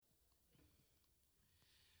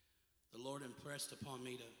Lord impressed upon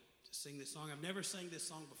me to sing this song. I've never sang this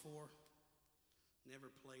song before, never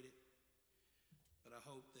played it, but I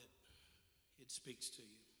hope that it speaks to you.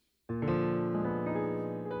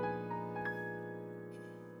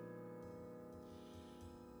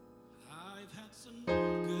 I've had some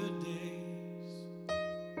good days,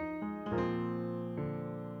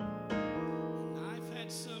 and I've had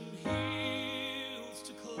some hills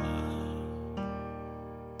to climb,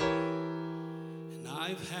 and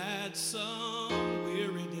I've had some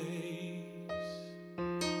weary days,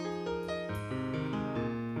 and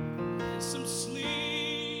some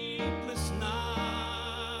sleepless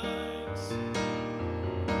nights.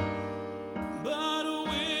 But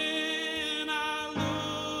when I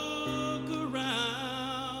look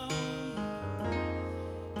around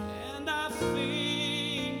and I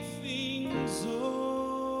think things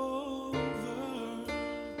over,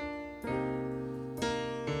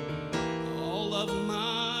 all of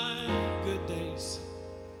my good days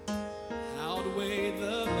outweigh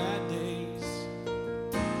the bad days.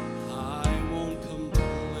 I won't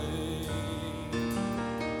complain.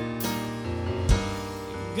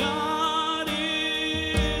 God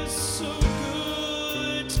is so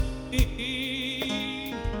good to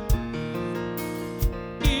me.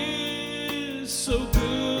 Is so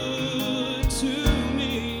good to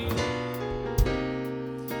me.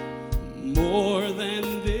 More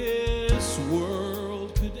than this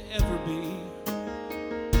world could ever be.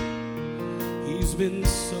 He's been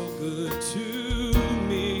so good to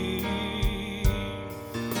me.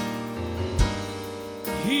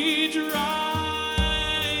 He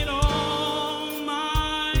dried all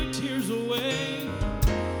my tears away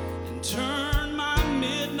and turned my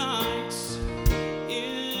midnights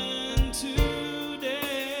into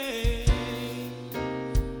day.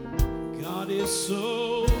 God is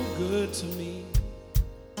so good to me.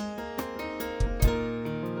 I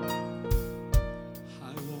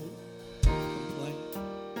won't complain.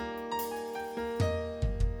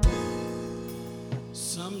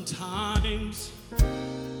 Sometimes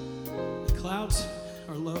the clouds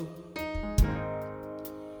are low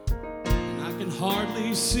and I can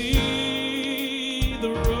hardly see the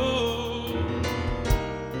road,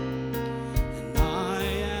 and I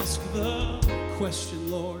ask the question,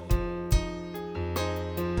 Lord,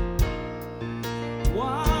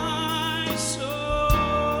 why so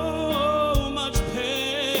much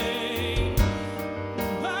pain?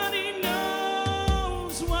 But He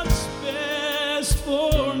knows what's best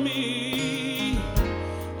for me.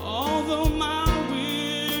 Although my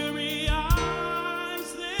weary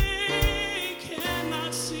eyes, they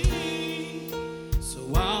cannot see. So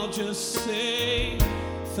I'll just say,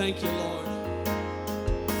 thank you, Lord.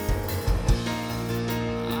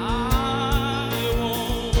 I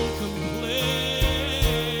won't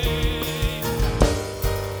complain.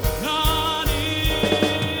 God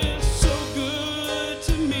is so good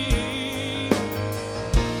to me.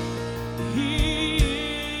 He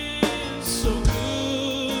is so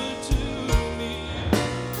good to me.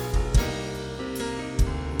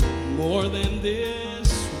 More than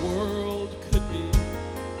this world could be.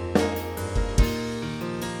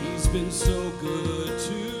 He's been so good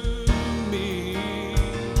to me.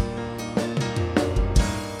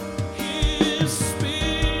 His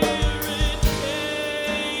Spirit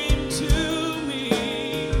came to me,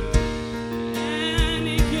 and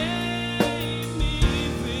He gave me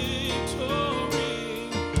victory.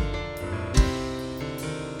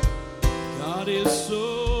 God is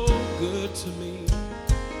so good to me.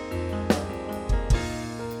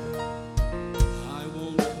 I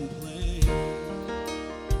won't complain.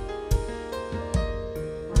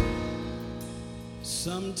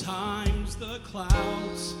 Sometimes the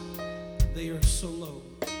clouds, they are so low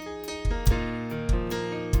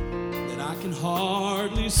that I can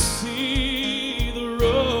hardly see the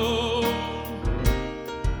road.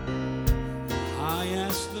 I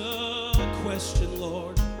ask the question,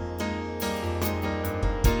 Lord,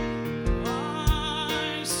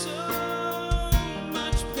 why so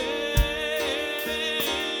much pain?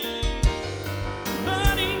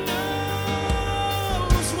 But He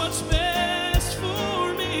knows what's best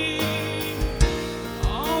for me.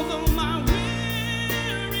 Although my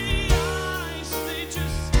weary eyes, they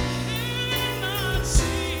just cannot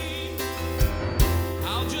see.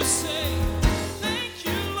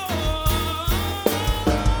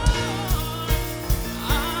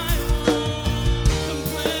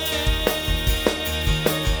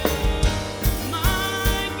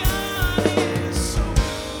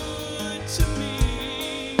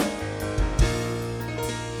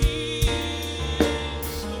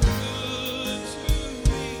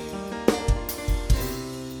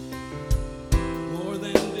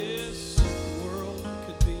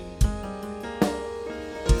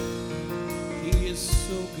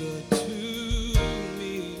 good to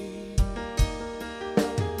me.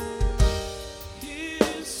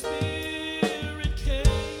 His Spirit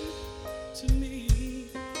came to me,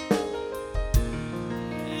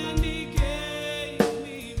 and He gave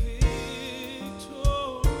me victory.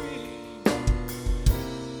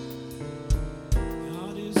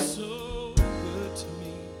 God is so good to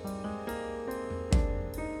me.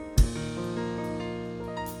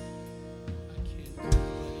 I can't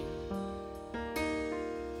complain.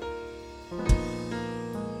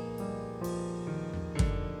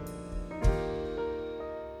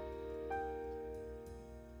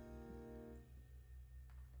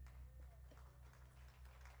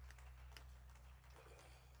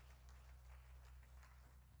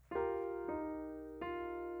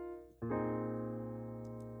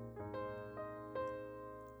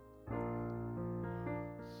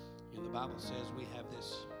 And the Bible says we have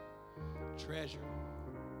this treasure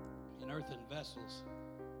in earthen vessels.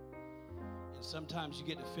 And sometimes you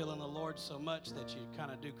get to feel in the Lord so much that you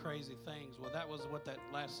kind of do crazy things. Well, that was what that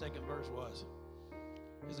last second verse was.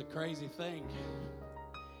 It's a crazy thing.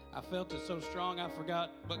 I felt it so strong I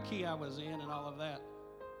forgot what key I was in and all of that.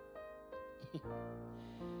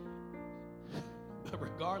 But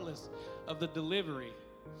regardless of the delivery,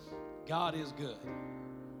 God is good.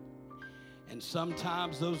 And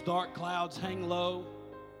sometimes those dark clouds hang low.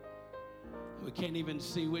 We can't even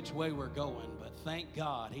see which way we're going, but thank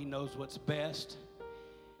God He knows what's best.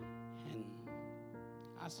 And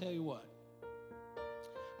I tell you what,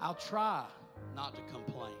 I'll try not to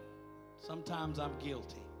complain. Sometimes I'm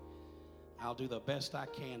guilty. I'll do the best I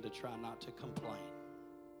can to try not to complain.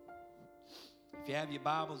 If you have your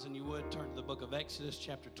Bibles and you would, turn to the book of Exodus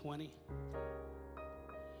chapter 20,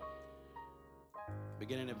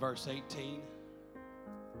 beginning at verse 18.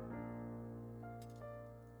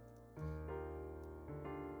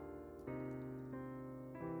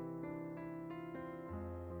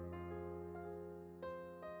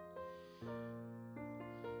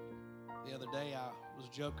 The other day I was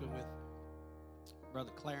joking with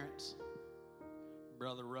Brother Clarence,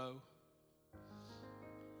 Brother Rowe.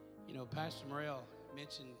 You know, Pastor Morrell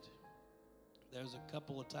mentioned there's a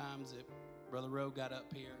couple of times that Brother Rowe got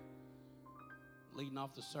up here leading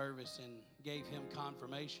off the service and gave him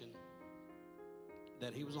confirmation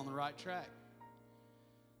that he was on the right track.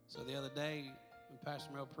 So the other day when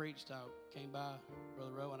Pastor Morrell preached, I came by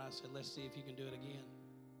Brother Rowe and I said, let's see if you can do it again.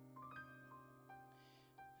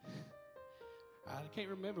 I can't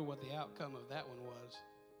remember what the outcome of that one was.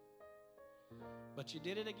 But you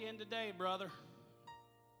did it again today, brother.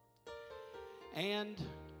 And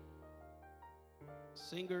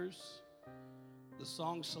singers, the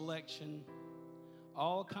song selection,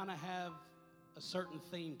 all kind of have a certain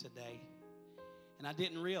theme today. And I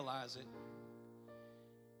didn't realize it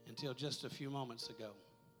until just a few moments ago.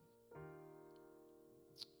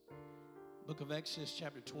 Book of Exodus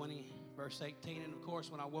chapter 20, verse 18. And of course,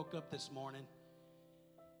 when I woke up this morning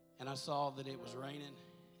and I saw that it was raining,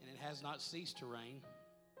 and it has not ceased to rain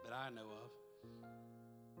that I know of,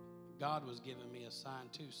 God was giving me a sign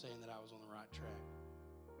too, saying that I was on the right track.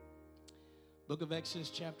 Book of Exodus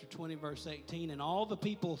chapter 20, verse 18. And all the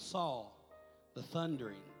people saw the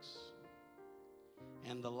thunderings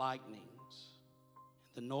and the lightnings,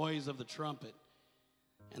 the noise of the trumpet,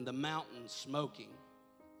 and the mountain smoking.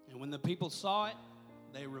 And when the people saw it,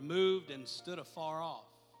 they removed and stood afar off.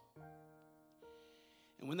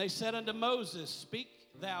 And when they said unto Moses, speak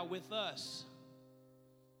thou with us.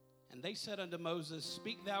 And they said unto Moses,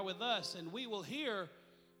 speak thou with us, and we will hear,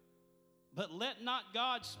 but let not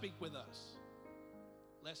God speak with us,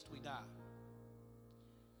 lest we die.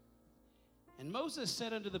 And Moses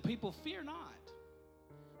said unto the people, fear not,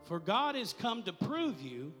 for God is come to prove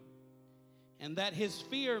you, and that his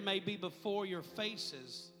fear may be before your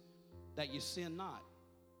faces, that you sin not.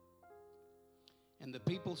 And the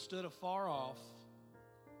people stood afar off,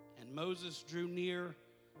 and Moses drew near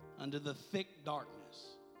unto the thick darkness,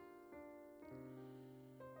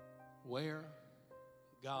 where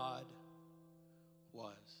God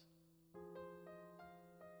was.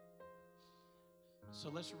 So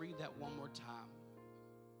let's read that one more time.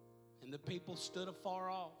 And the people stood afar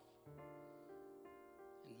off,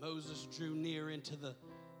 and Moses drew near into the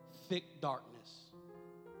thick darkness,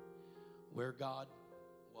 where God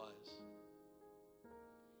was.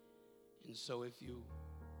 And so if you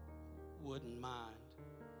wouldn't mind,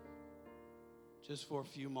 just for a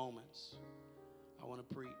few moments, I want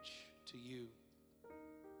to preach to you.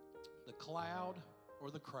 The cloud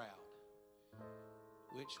or the crowd,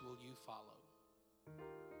 which will you follow?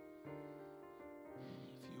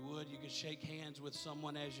 If you would, you could shake hands with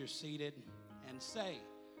someone as you're seated and say,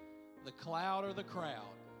 the cloud or the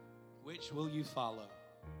crowd, which will you follow?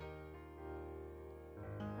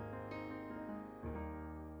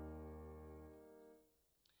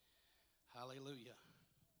 Hallelujah.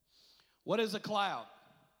 What is a cloud?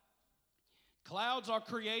 Clouds are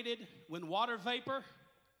created when water vapor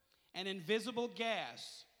and invisible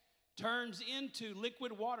gas turns into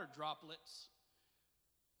liquid water droplets.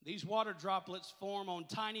 These water droplets form on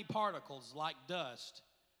tiny particles like dust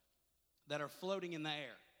that are floating in the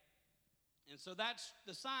air. And so that's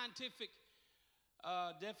the scientific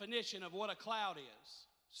definition of what a cloud is.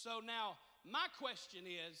 So now, my question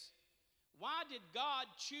is, why did God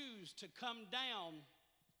choose to come down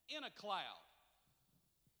in a cloud?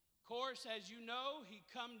 Of course, as you know, he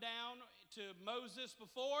come down to Moses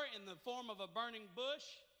before in the form of a burning bush.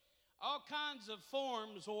 All kinds of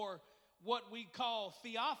forms, or what we call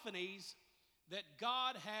theophanies, that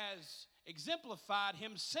God has exemplified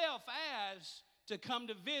himself as to come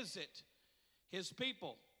to visit his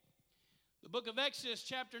people. The book of Exodus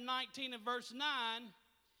chapter 19 and verse 9,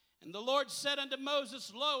 and the Lord said unto Moses,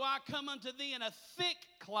 Lo, I come unto thee in a thick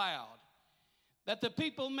cloud, that the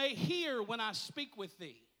people may hear when I speak with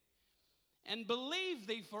thee, and believe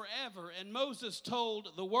thee forever. And Moses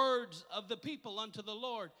told the words of the people unto the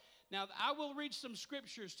Lord. Now, I will read some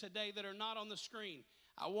scriptures today that are not on the screen.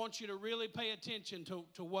 I want you to really pay attention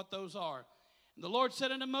to what those are. And the Lord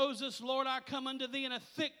said unto Moses, Lord, I come unto thee in a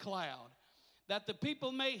thick cloud, that the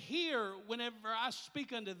people may hear whenever I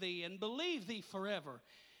speak unto thee, and believe thee forever.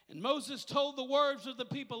 And Moses told the words of the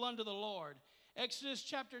people unto the Lord. Exodus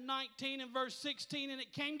chapter 19 and verse 16, and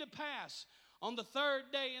it came to pass on the third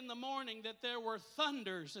day in the morning that there were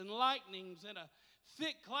thunders and lightnings and a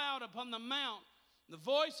thick cloud upon the mount, the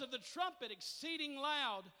voice of the trumpet exceeding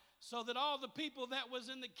loud, so that all the people that was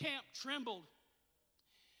in the camp trembled.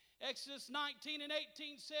 Exodus 19 and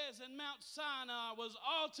 18 says, and Mount Sinai was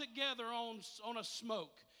altogether on a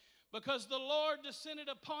smoke, because the Lord descended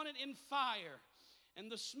upon it in fire,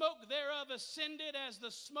 and the smoke thereof ascended as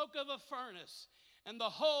the smoke of a furnace, and the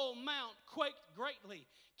whole mount quaked greatly.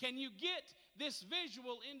 Can you get this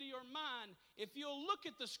visual into your mind? If you'll look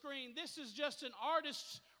at the screen, this is just an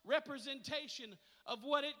artist's representation of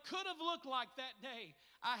what it could have looked like that day.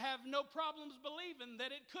 I have no problems believing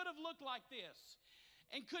that it could have looked like this.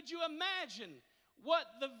 And could you imagine what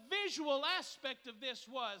the visual aspect of this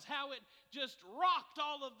was, how it just rocked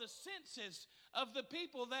all of the senses of the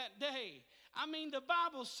people that day? I mean, the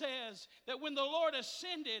Bible says that when the Lord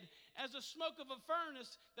ascended as the smoke of a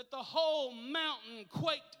furnace, that the whole mountain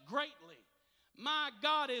quaked greatly. My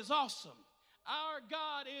God is awesome. Our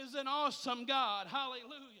God is an awesome God.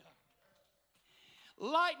 Hallelujah.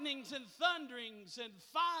 Lightnings and thunderings and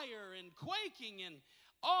fire and quaking and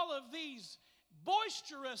all of these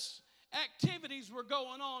boisterous activities were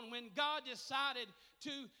going on when God decided to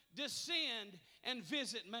descend and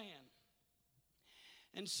visit man.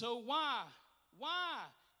 And so why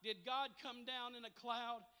did God come down in a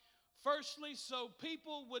cloud? Firstly, so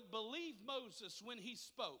people would believe Moses when he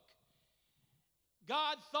spoke.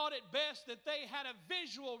 God thought it best that they had a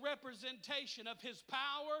visual representation of his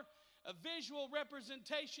power, a visual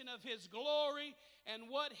representation of his glory, and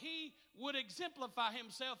what he would exemplify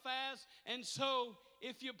himself as. And so,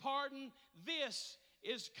 if you pardon, this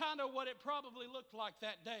is kind of what it probably looked like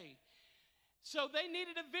that day. So they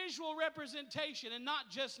needed a visual representation, and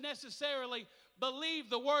not just necessarily believe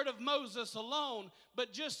the word of Moses alone,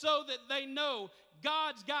 but just so that they know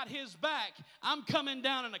God's got his back. I'm coming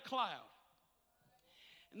down in a cloud.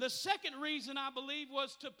 And the second reason, I believe,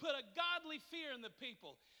 was to put a godly fear in the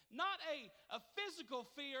people. Not a physical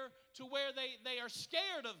fear to where they are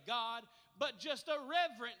scared of God, but just a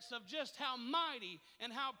reverence of just how mighty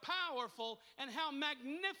and how powerful and how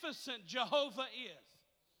magnificent Jehovah is.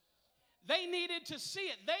 They needed to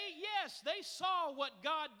see it. They saw what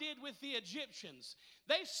God did with the Egyptians.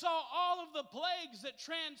 They saw all of the plagues that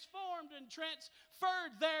transformed and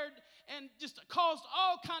transferred there and just caused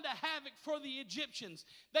all kind of havoc for the Egyptians.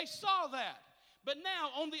 They saw that. But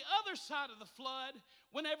now, on the other side of the flood,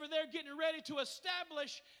 whenever they're getting ready to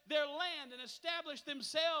establish their land and establish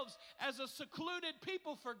themselves as a secluded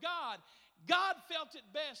people for God, God felt it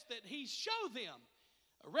best that he show them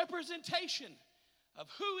a representation of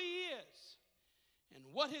who he is and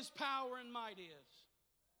what his power and might is.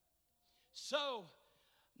 So,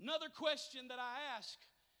 another question that I ask,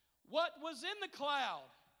 what was in the cloud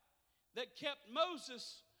that kept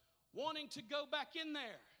Moses wanting to go back in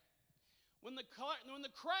there? When the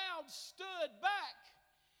crowd stood back,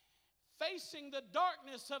 facing the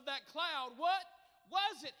darkness of that cloud, what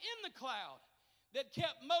was it in the cloud that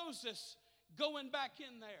kept Moses going back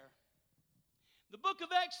in there? The book of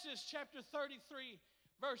Exodus chapter 33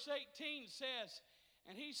 verse 18 says,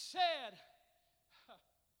 And he said,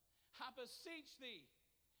 I beseech thee,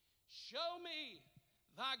 show me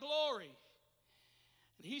thy glory.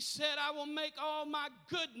 And he said, I will make all my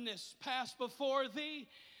goodness pass before thee,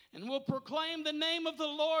 and will proclaim the name of the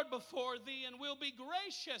Lord before thee, and will be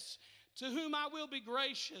gracious to whom I will be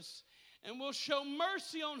gracious, and will show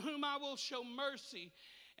mercy on whom I will show mercy.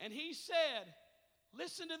 And he said,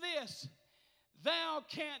 listen to this, thou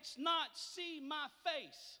canst not see my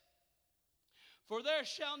face, for there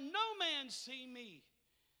shall no man see me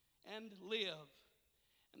and live.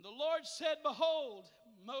 And the Lord said, behold,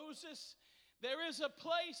 Moses, there is a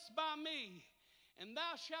place by me, and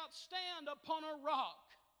thou shalt stand upon a rock.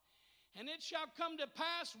 And it shall come to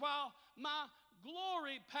pass while my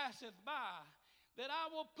glory passeth by, that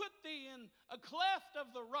I will put thee in a cleft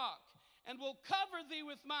of the rock, and will cover thee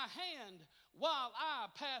with my hand while I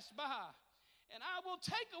pass by. And I will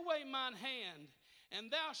take away mine hand,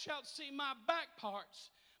 and thou shalt see my back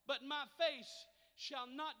parts, but my face shall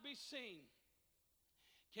not be seen.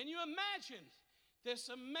 Can you imagine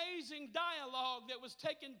this amazing dialogue that was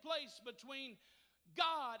taking place between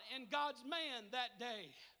God and God's man that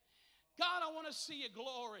day? God, I want to see your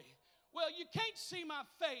glory. Well, you can't see my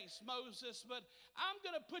face, Moses, but I'm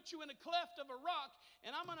going to put you in a cleft of a rock,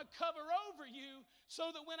 and I'm going to cover over you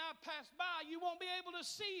so that when I pass by, you won't be able to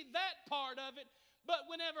see that part of it, but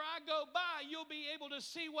whenever I go by, you'll be able to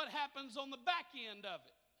see what happens on the back end of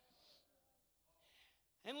it.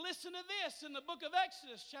 And listen to this, in the book of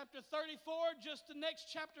Exodus, chapter 34, just the next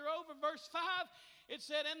chapter over, verse 5, it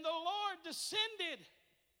said, and the Lord descended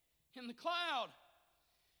in the cloud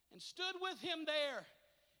and stood with him there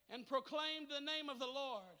and proclaimed the name of the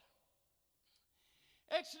Lord.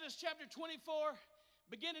 Exodus chapter 24,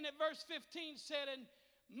 beginning at verse 15, said, and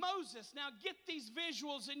Moses, now get these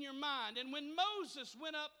visuals in your mind, and when Moses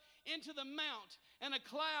went up into the mount, and a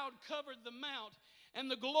cloud covered the mount, and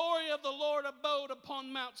the glory of the Lord abode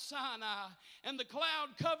upon Mount Sinai. And the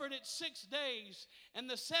cloud covered it 6 days. And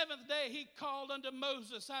the seventh day he called unto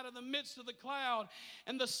Moses out of the midst of the cloud.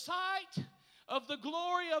 And the sight of the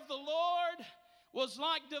glory of the Lord was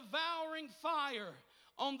like devouring fire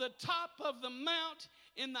on the top of the mount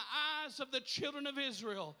in the eyes of the children of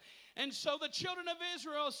Israel. And so the children of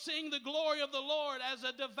Israel sing the glory of the Lord as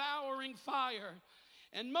a devouring fire.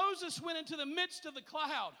 And Moses went into the midst of the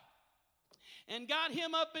cloud and got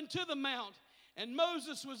him up into the mount. And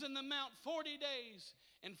Moses was in the mount 40 days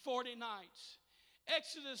and 40 nights.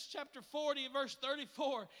 Exodus chapter 40, verse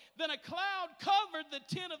 34. Then a cloud covered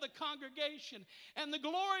the tent of the congregation, and the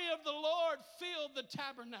glory of the Lord filled the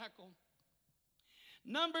tabernacle.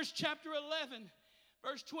 Numbers chapter 11,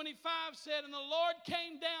 verse 25 said, and the Lord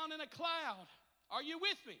came down in a cloud. Are you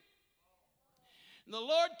with me? And the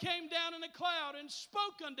Lord came down in a cloud and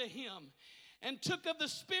spoke unto him, and took of the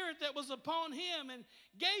Spirit that was upon him, and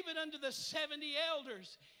gave it unto the 70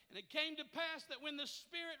 elders. And it came to pass that when the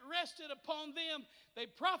Spirit rested upon them, they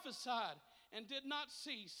prophesied and did not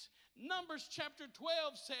cease. Numbers chapter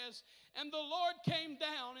 12 says, and the Lord came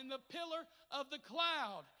down in the pillar of the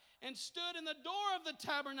cloud, and stood in the door of the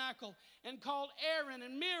tabernacle, and called Aaron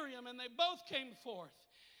and Miriam, and they both came forth.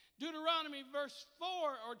 Deuteronomy verse 4,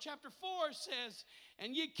 or chapter 4 says,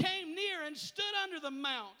 and ye came near and stood under the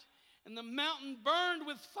mount, and the mountain burned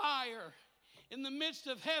with fire in the midst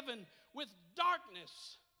of heaven, with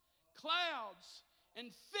darkness, clouds, and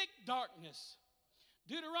thick darkness.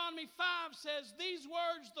 Deuteronomy 5 says, these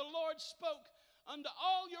words the Lord spoke unto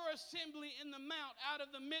all your assembly in the mount out of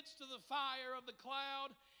the midst of the fire of the cloud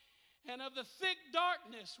and of the thick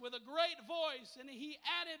darkness with a great voice, and he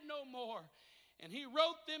added no more. And he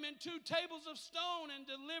wrote them in 2 tables of stone and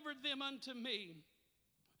delivered them unto me.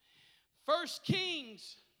 1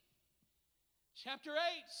 Kings chapter 8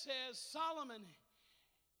 says, Solomon,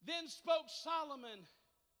 then spoke Solomon,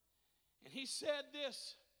 and he said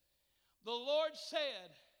this, the Lord said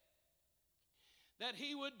that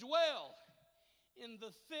he would dwell in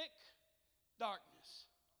the thick darkness.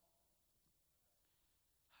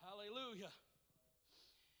 Hallelujah.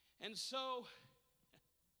 And so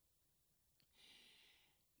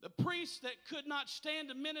the priests that could not stand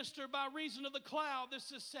to minister by reason of the cloud,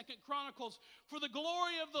 this is 2 Chronicles, for the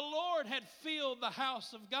glory of the Lord had filled the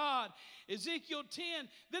house of God. Ezekiel 10,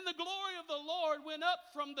 then the glory of the Lord went up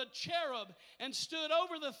from the cherub and stood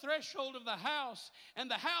over the threshold of the house, and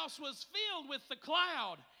the house was filled with the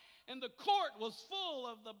cloud, and the court was full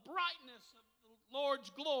of the brightness of the Lord's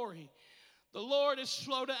glory. The Lord is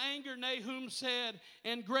slow to anger, Nahum said,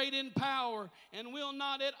 and great in power, and will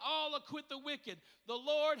not at all acquit the wicked. The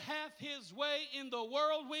Lord hath his way in the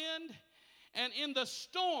whirlwind and in the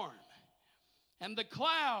storm, and the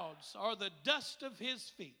clouds are the dust of his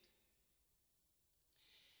feet.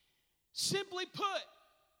 Simply put,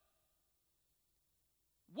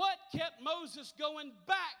 what kept Moses going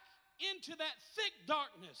back into that thick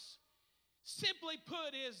darkness, simply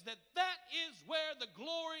put, is that is where the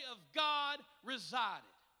glory of God resided.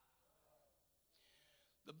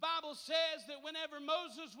 The Bible says that whenever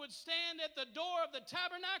Moses would stand at the door of the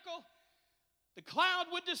tabernacle, the cloud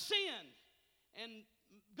would descend, and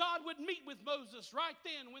God would meet with Moses right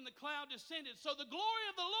then when the cloud descended. So the glory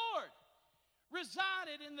of the Lord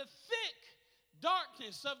resided in the thick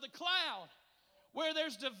darkness of the cloud, where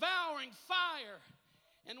there's devouring fire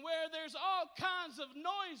and where there's all kinds of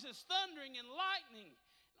noises, thundering and lightning,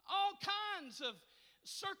 all kinds of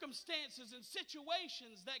circumstances and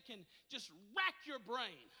situations that can just rack your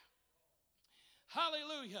brain.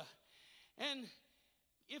 Hallelujah. And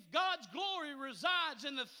if God's glory resides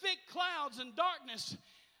in the thick clouds and darkness,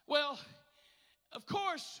 well, of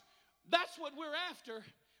course, that's what we're after.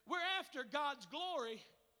 We're after God's glory.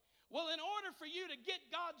 Well, in order for you to get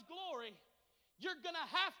God's glory, you're going to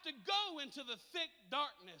have to go into the thick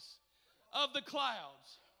darkness of the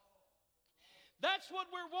clouds. That's what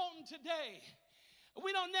we're wanting today.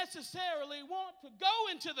 We don't necessarily want to go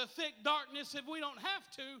into the thick darkness if we don't have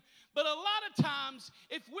to, but a lot of times,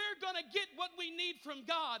 if we're going to get what we need from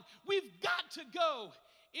God, we've got to go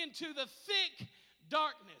into the thick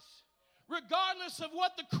darkness. Regardless of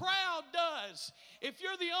what the crowd does, if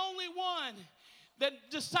you're the only one that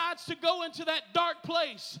decides to go into that dark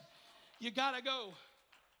place, you got to go.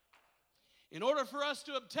 In order for us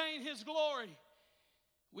to obtain His glory,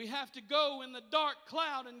 we have to go in the dark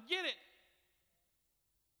cloud and get it.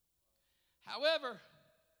 However,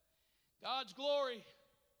 God's glory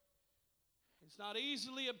is not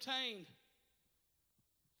easily obtained.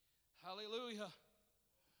 Hallelujah.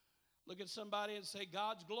 Look at somebody and say,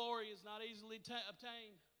 God's glory is not easily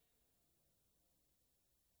obtained.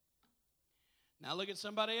 Now look at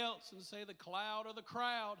somebody else and say, the cloud or the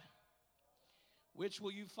crowd. Which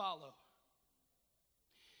will you follow?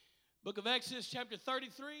 Book of Exodus chapter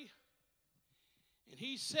 33. And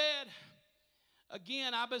he said,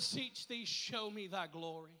 again, I beseech thee, show me thy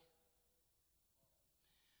glory.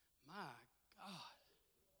 My God,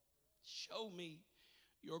 show me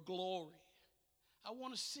your glory. I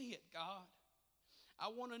want to see it, God. I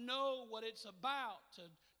want to know what it's about to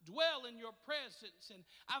dwell in your presence. And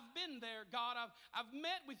I've been there, God. I've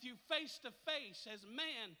met with you face to face as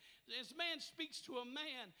man speaks to a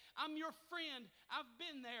man. I'm your friend. I've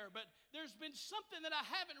been there, but there's been something that I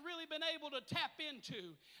haven't really been able to tap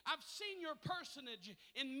into. I've seen your personage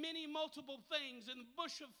in many multiple things, in the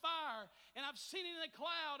bush of fire, and I've seen it in a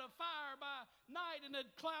cloud of fire by night and a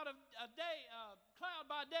cloud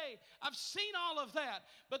by day. I've seen all of that,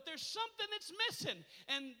 but there's something that's missing.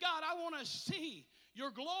 And God, I want to see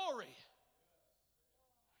your glory.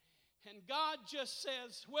 And God just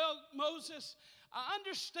says, well, Moses, I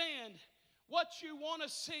understand what you want to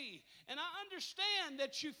see. And I understand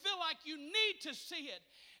that you feel like you need to see it.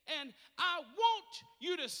 And I want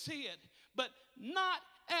you to see it, but not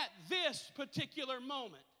at this particular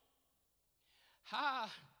moment. I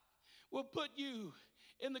will put you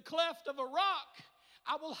in the cleft of a rock.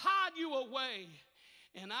 I will hide you away.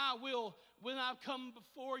 And I will, when I come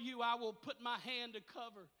before you, I will put my hand to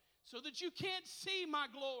cover so that you can't see my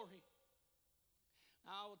glory.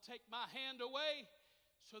 I will take my hand away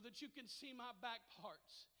so that you can see my back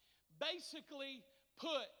parts. Basically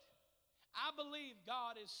put, I believe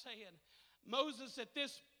God is saying, Moses, at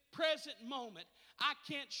this present moment, I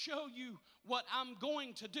can't show you what I'm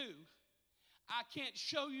going to do. I can't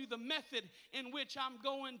show you the method in which I'm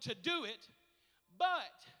going to do it, but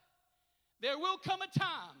there will come a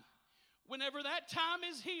time, whenever that time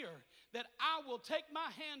is here, that I will take my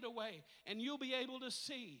hand away and you'll be able to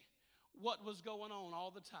see what was going on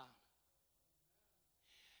all the time.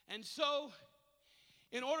 And so,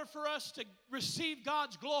 in order for us to receive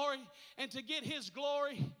God's glory and to get His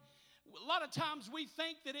glory, a lot of times we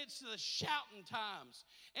think that it's the shouting times,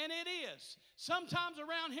 and it is. Sometimes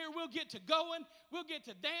around here we'll get to going, we'll get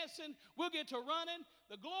to dancing, we'll get to running.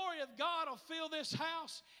 The glory of God will fill this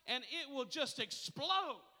house, and it will just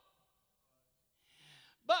explode.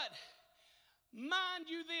 But mind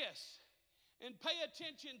you this, and pay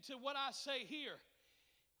attention to what I say here.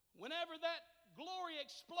 Whenever that glory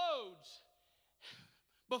explodes,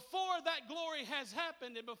 before that glory has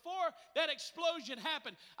happened and before that explosion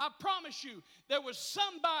happened, I promise you there was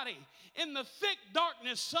somebody in the thick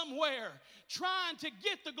darkness somewhere trying to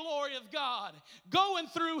get the glory of God, going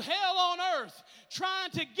through hell on earth,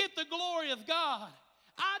 trying to get the glory of God.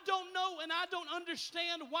 I don't know and I don't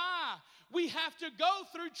understand why we have to go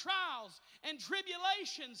through trials and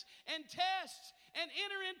tribulations and tests and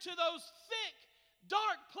enter into those thick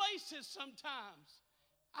dark places sometimes.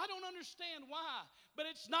 I don't understand why, but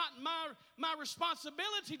it's not my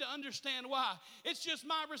responsibility to understand why. It's just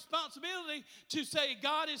my responsibility to say,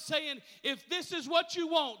 God is saying, if this is what you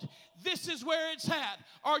want, this is where it's at.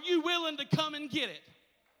 Are you willing to come and get it?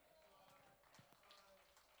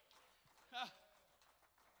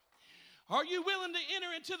 Are you willing to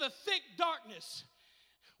enter into the thick darkness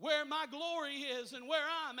where my glory is and where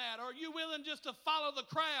I'm at? Are you willing just to follow the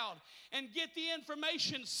crowd and get the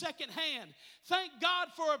information secondhand? Thank God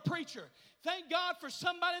for a preacher. Thank God for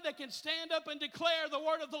somebody that can stand up and declare the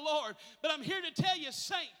word of the Lord. But I'm here to tell you,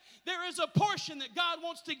 saint, there is a portion that God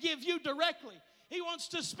wants to give you directly. He wants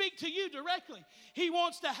to speak to you directly. He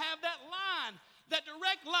wants to have that line, that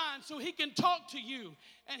direct line, so He can talk to you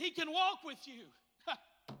and He can walk with you.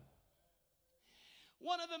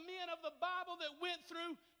 One of the men of the Bible that went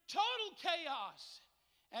through total chaos,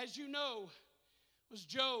 as you know, was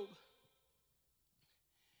Job.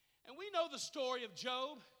 And we know the story of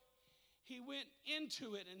Job. He went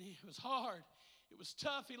into it and it was hard. It was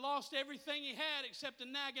tough. He lost everything he had except a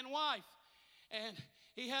nagging wife. And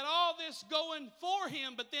he had all this going for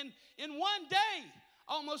him, but then in one day,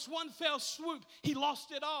 almost one fell swoop, he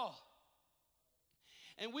lost it all.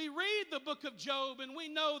 And we read the book of Job and we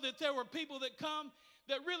know that there were people that come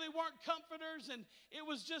that really weren't comforters, and it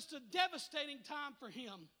was just a devastating time for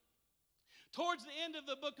him. Towards the end of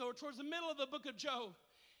the book, or towards the middle of the book of Job,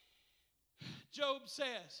 Job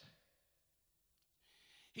says,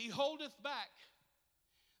 He holdeth back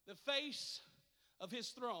the face of His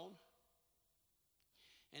throne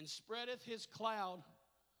and spreadeth His cloud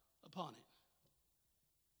upon it.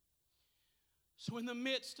 So in the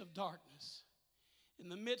midst of darkness, in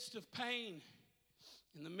the midst of pain,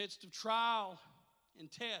 in the midst of trial and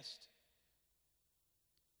test,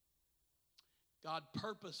 God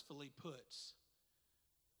purposefully puts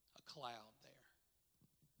a cloud there.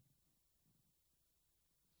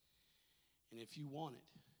 And if you want it,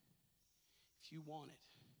 if you want it,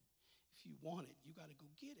 you got to go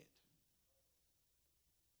get it.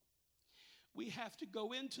 We have to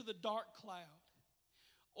go into the dark cloud,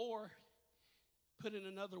 or put it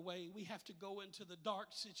another way, we have to go into the dark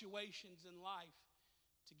situations in life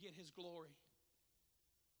to get His glory.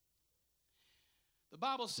 The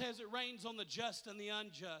Bible says it rains on the just and the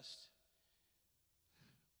unjust.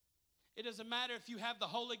 It doesn't matter if you have the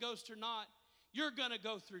Holy Ghost or not. You're going to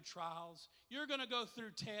go through trials. You're going to go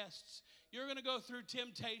through tests. You're going to go through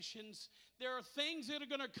temptations. There are things that are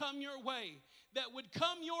going to come your way that would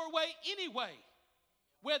come your way anyway,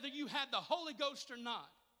 whether you had the Holy Ghost or not.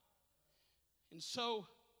 And so,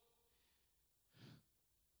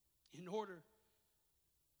 in order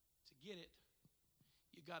to get it,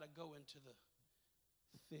 you got to go into the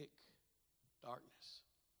thick darkness.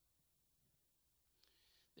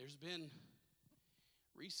 There's been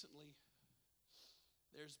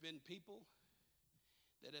people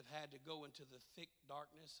that have had to go into the thick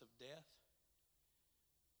darkness of death,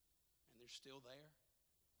 and they're still there.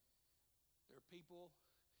 There are people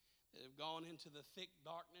that have gone into the thick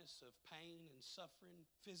darkness of pain and suffering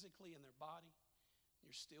physically in their body, and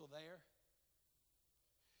you're still there.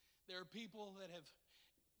 There are people that have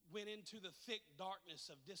went into the thick darkness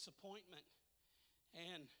of disappointment,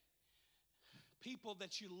 and people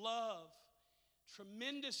that you love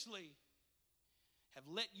tremendously have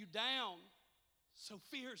let you down so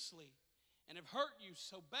fiercely and have hurt you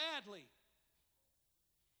so badly.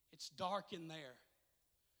 It's dark in there.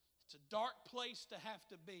 It's a dark place to have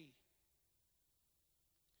to be.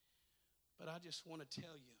 But I just want to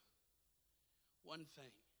tell you one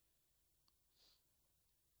thing.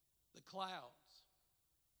 The clouds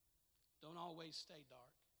don't always stay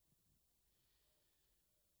dark.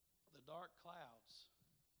 The dark clouds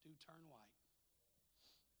do turn white.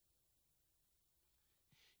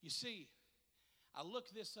 You see, I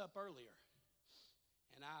looked this up earlier,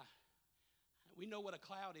 and we know what a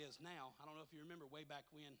cloud is now. I don't know if you remember way back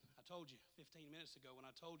when I told you 15 minutes ago when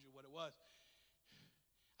I told you what it was.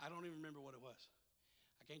 I don't even remember what it was.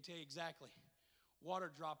 I can't tell you exactly.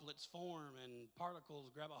 Water droplets form and particles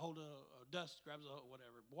grab a hold of, dust grabs a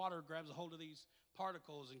whatever. Water grabs a hold of these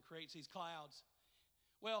particles and creates these clouds.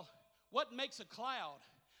 Well, what makes a cloud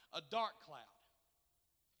a dark cloud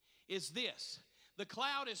is this. The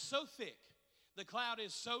cloud is so thick, the cloud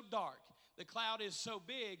is so dark, the cloud is so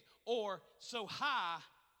big or so high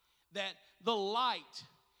that the light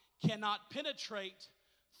cannot penetrate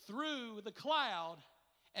through the cloud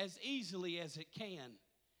as easily as it can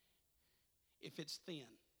if it's thin.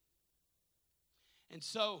 And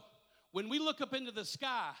so when we look up into the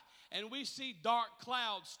sky and we see dark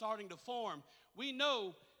clouds starting to form, we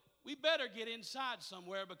know we better get inside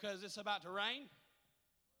somewhere because it's about to rain.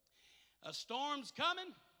 A storm's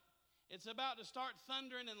coming. It's about to start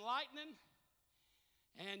thundering and lightning.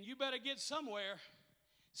 And you better get somewhere.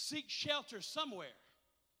 Seek shelter somewhere.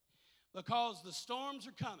 Because the storms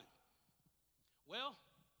are coming. Well,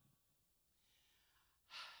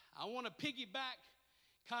 I want to piggyback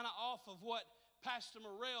kind of off of what Pastor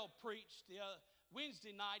Morrell preached the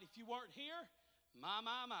Wednesday night. If you weren't here, my.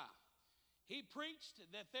 He preached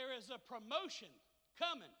that there is a promotion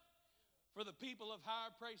coming for the people of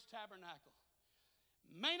Higher Praise Tabernacle.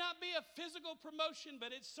 May not be a physical promotion,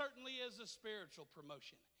 but it certainly is a spiritual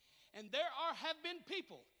promotion. And there have been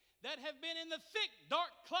people that have been in the thick,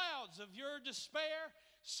 dark clouds of your despair,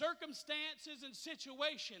 circumstances, and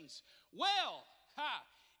situations. Well,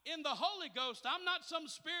 in the Holy Ghost, I'm not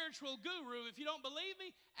some spiritual guru. If you don't believe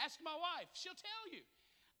me, ask my wife. She'll tell you.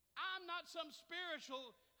 I'm not some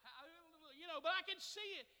spiritual, but I can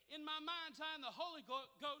see it in my mind's eye in the Holy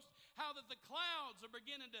Ghost, how that the clouds are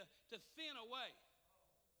beginning to thin away.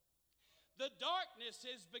 The darkness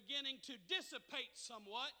is beginning to dissipate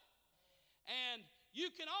somewhat, and you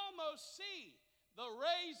can almost see the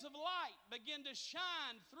rays of light begin to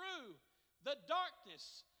shine through the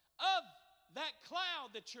darkness of that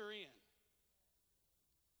cloud that you're in.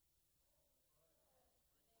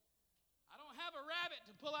 I don't have a rabbit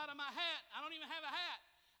to pull out of my hat. I don't even have a hat.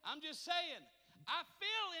 I'm just saying, I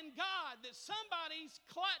feel in God that somebody's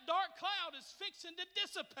dark cloud is fixing to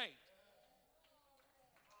dissipate.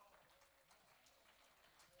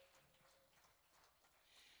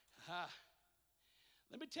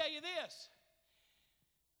 Let me tell you this.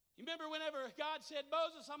 You remember whenever God said,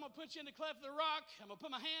 Moses, I'm going to put you in the cleft of the rock. I'm going to put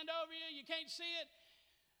my hand over you. You can't see it.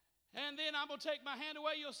 And then I'm going to take my hand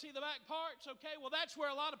away. You'll see the back parts. Okay, well, that's where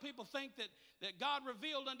a lot of people think that God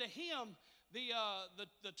revealed unto him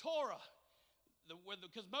the Torah.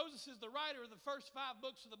 Because Moses is the writer of the first 5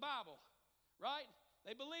 books of the Bible. Right?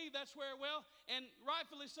 They believe that's where, and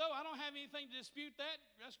rightfully so. I don't have anything to dispute that.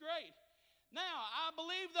 That's great. Now, I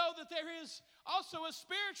believe, though, that there is also a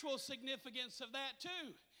spiritual significance of that,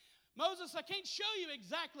 too. Moses, I can't show you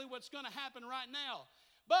exactly what's going to happen right now,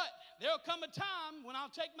 but there'll come a time when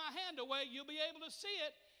I'll take my hand away, you'll be able to see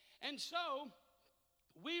it. And so,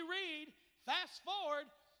 we read, fast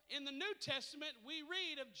forward, in the New Testament, we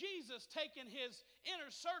read of Jesus taking his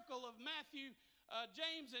inner circle of Matthew,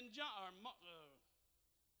 James, and John.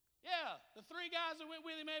 The 3 guys that went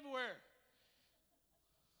with him everywhere.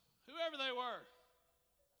 Whoever they were.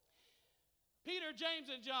 Peter, James,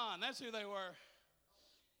 and John. That's who they were.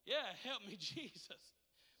 Yeah, help me, Jesus.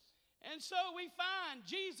 And so we find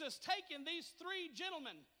Jesus taking these 3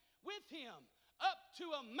 gentlemen with him up to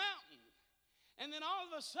a mountain. And then all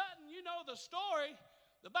of a sudden, you know the story.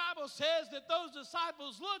 The Bible says that those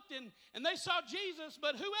disciples looked and they saw Jesus,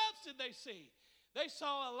 but who else did they see? They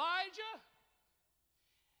saw Elijah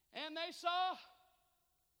and they saw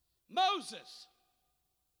Moses.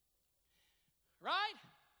 Right?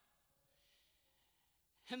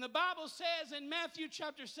 And the Bible says in Matthew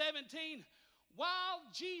chapter 17, while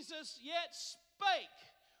Jesus yet spake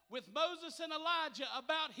with Moses and Elijah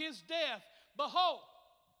about his death, behold,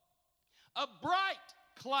 a bright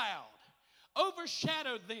cloud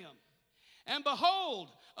overshadowed them. And behold,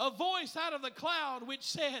 a voice out of the cloud which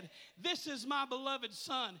said, this is my beloved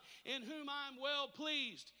Son, in whom I am well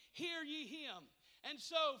pleased. Hear ye him. And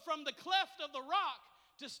so from the cleft of the rock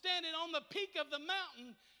to standing on the peak of the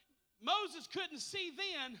mountain, Moses couldn't see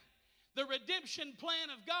then the redemption plan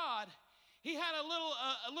of God. He had a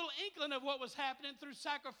little inkling of what was happening through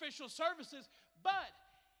sacrificial services, but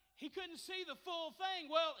he couldn't see the full thing.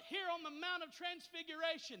 Well, here on the Mount of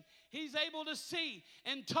Transfiguration, he's able to see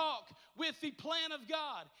and talk with the plan of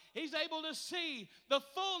God. He's able to see the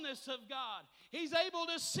fullness of God. He's able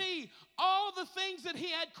to see all the things that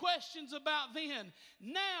he had questions about then.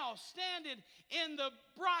 Now, standing in the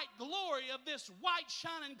bright glory of this white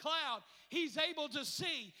shining cloud, he's able to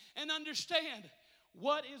see and understand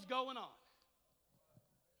what is going on.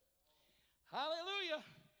 Hallelujah.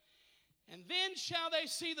 And then shall they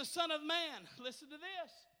see the Son of Man. Listen to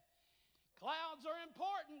this. Clouds are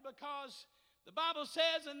important because the Bible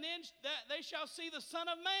says, and then they shall see the Son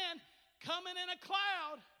of Man coming in a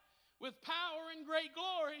cloud with power and great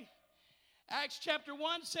glory. Acts chapter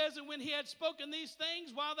 1 says, and when he had spoken these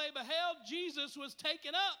things, while they beheld, Jesus was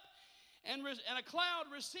taken up, and a cloud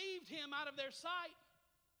received him out of their sight.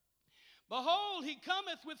 Behold, he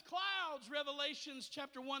cometh with clouds, Revelations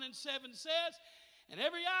chapter 1 and 7 says, and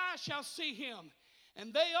every eye shall see him,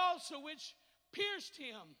 and they also which pierced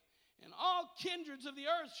him, and all kindreds of the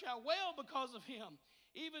earth shall wail because of him.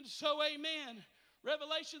 Even so, amen.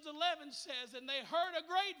 Revelations 11 says, and they heard a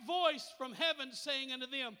great voice from heaven saying unto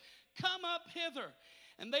them, come up hither,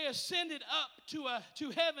 And they ascended up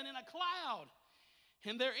to heaven in a cloud,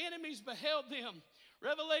 and their enemies beheld them.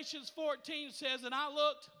 Revelations 14 says, and I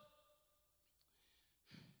looked,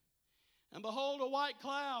 and behold, a white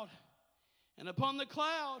cloud, and upon the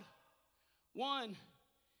cloud one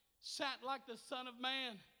sat like the Son of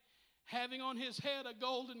Man, having on his head a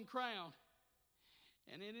golden crown,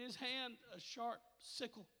 and in his hand a sharp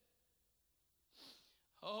sickle.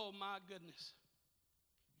 Oh my goodness.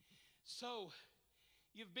 So,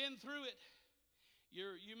 you've been through it.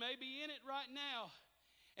 You may be in it right now.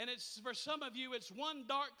 And it's for some of you, it's one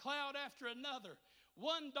dark cloud after another.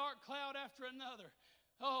 One dark cloud after another.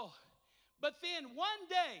 Oh, but then one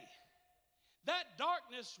day, that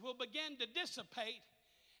darkness will begin to dissipate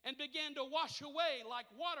and begin to wash away like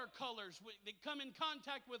watercolors that come in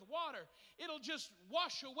contact with water. It'll just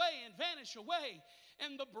wash away and vanish away.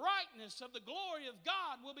 And the brightness of the glory of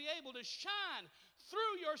God will be able to shine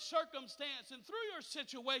through your circumstance and through your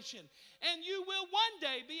situation. And you will one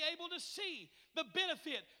day be able to see the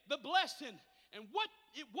benefit, the blessing, and what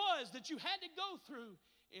it was that you had to go through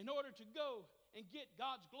in order to go and get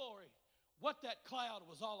God's glory, what that cloud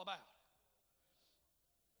was all about.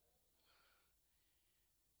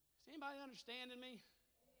 Is anybody understanding me?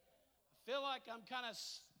 I feel like I'm kind of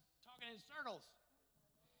talking in circles.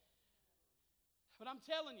 But I'm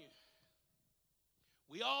telling you,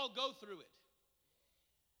 we all go through it.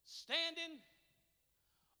 Standing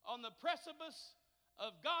on the precipice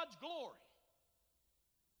of God's glory,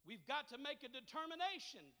 we've got to make a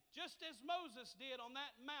determination, just as Moses did on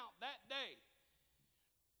that mount that day.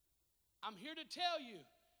 I'm here to tell you,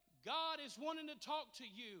 God is wanting to talk to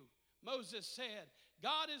you, Moses said.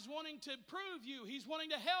 God is wanting to prove you. He's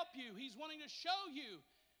wanting to help you. He's wanting to show you.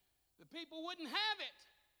 The people wouldn't have it.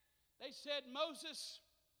 They said, Moses,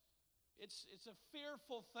 it's a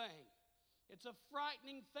fearful thing. It's a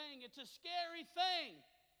frightening thing. It's a scary thing.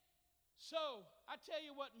 So, I tell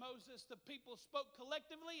you what, Moses, the people spoke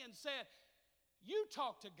collectively and said, you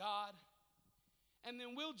talk to God, and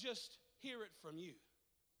then we'll just hear it from you.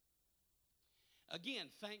 Again,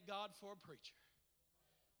 thank God for a preacher.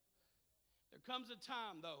 There comes a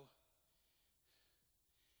time, though,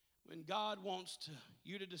 when God wants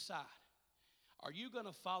you to decide. Are you going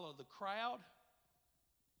to follow the crowd,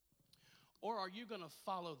 or are you going to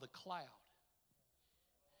follow the cloud?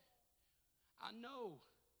 I know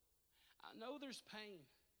there's pain.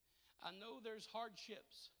 I know there's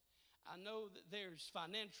hardships. I know that there's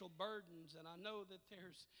financial burdens, and I know that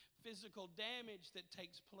there's physical damage that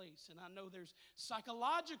takes place, and I know there's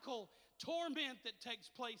psychological torment that takes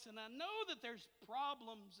place, and I know that there's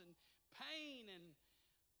problems and pain and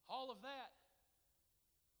all of that.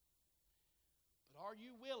 But are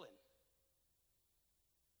you willing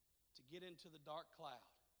to get into the dark cloud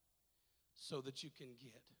so that you can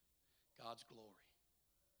get God's glory?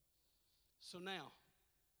 So now,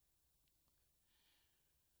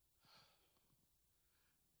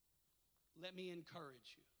 let me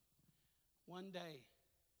encourage you. One day,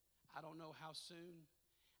 I don't know how soon,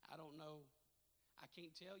 I don't know, I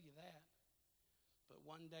can't tell you that, but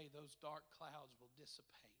one day those dark clouds will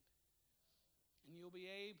dissipate. And you'll be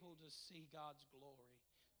able to see God's glory.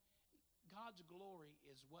 God's glory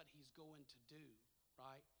is what He's going to do,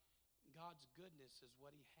 right? God's goodness is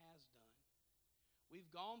what He has done. We've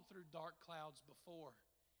gone through dark clouds before,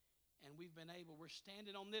 and we're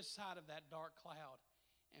standing on this side of that dark cloud,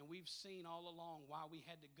 and we've seen all along why we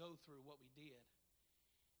had to go through what we did.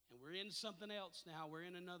 And we're in something else now. We're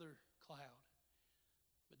in another cloud.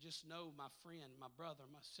 But just know, my friend, my brother,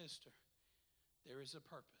 my sister, there is a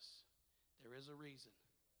purpose. There is a reason.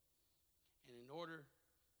 And in order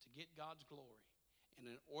to get God's glory, and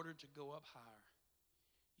in order to go up higher,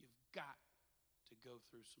 you've got to go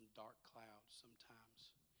through some dark clouds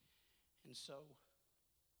sometimes. And so,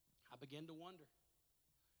 I began to wonder.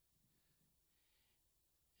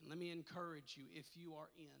 And let me encourage you, if you are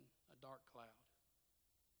in a dark cloud,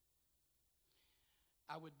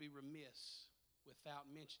 I would be remiss without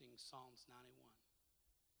mentioning Psalms 91.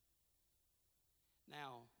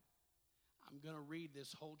 Now, I'm going to read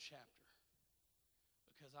this whole chapter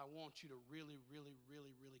because I want you to really, really,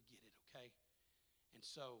 really, really get it, okay? And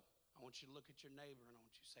so, I want you to look at your neighbor and I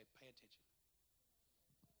want you to say, pay attention.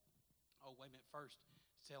 Oh, wait a minute. First,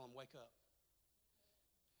 tell him, wake up.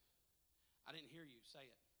 I didn't hear you. Say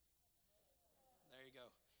it. There you go.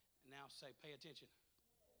 And now say, pay attention.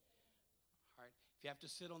 All right. If you have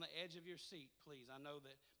to sit on the edge of your seat, please. I know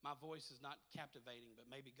that my voice is not captivating, but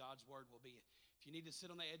maybe God's word will be. If you need to sit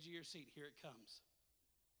on the edge of your seat, here it comes.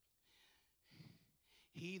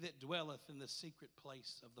 He that dwelleth in the secret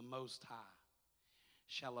place of the Most High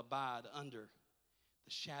shall abide under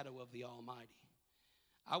the shadow of the Almighty.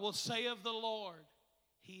 I will say of the Lord,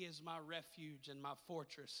 He is my refuge and my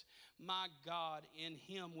fortress. My God, in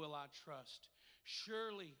Him will I trust.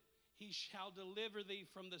 Surely He shall deliver thee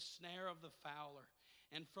from the snare of the fowler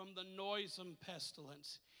and from the noisome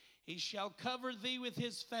pestilence. He shall cover thee with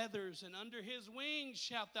His feathers, and under His wings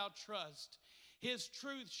shalt thou trust. His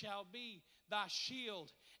truth shall be thy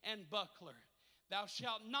shield and buckler. Thou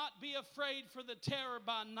shalt not be afraid for the terror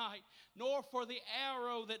by night, nor for the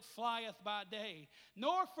arrow that flieth by day,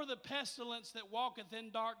 nor for the pestilence that walketh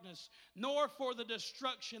in darkness, nor for the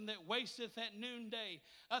destruction that wasteth at noonday.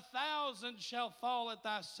 1,000 shall fall at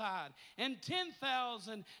thy side, and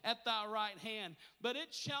 10,000 at thy right hand, but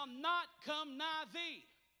it shall not come nigh thee.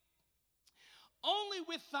 Only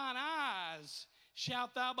with thine eyes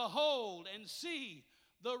shalt thou behold and see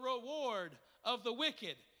the reward of the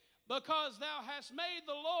wicked, because thou hast made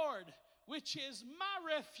the Lord, which is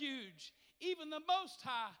my refuge, even the Most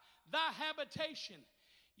High, thy habitation.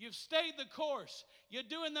 You've stayed the course. You're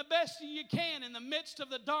doing the best you can in the midst of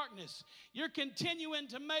the darkness. You're continuing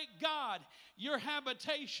to make God your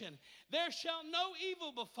habitation. There shall no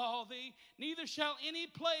evil befall thee, neither shall any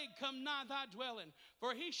plague come nigh thy dwelling.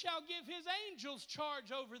 For He shall give His angels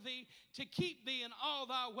charge over thee to keep thee in all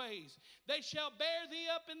thy ways. They shall bear thee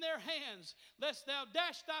up in their hands, lest thou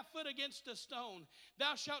dash thy foot against a stone.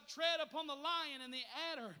 Thou shalt tread upon the lion and the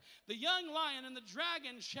adder, the young lion and the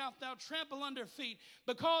dragon shalt thou trample under feet,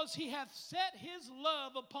 because He hath set His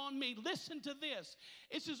love upon me. Listen to this.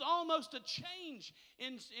 This is almost a change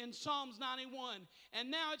in Psalms 91.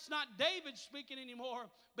 And now it's not David speaking anymore,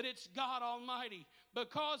 but it's God Almighty.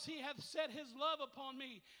 Because He hath set His love upon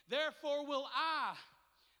me, therefore will I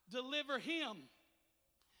deliver him.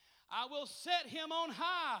 I will set him on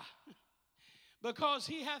high, because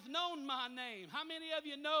he hath known my name. How many of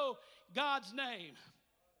you know God's name?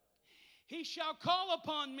 He shall call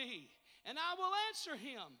upon me, and I will answer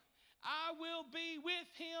him. I will be with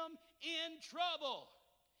him in trouble.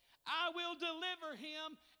 I will deliver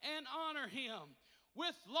him and honor him.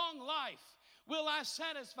 With long life will I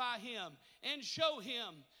satisfy him and show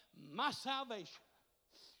him my salvation.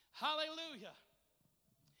 Hallelujah.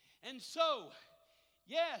 And so,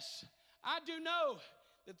 yes, I do know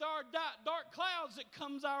that there are dark clouds that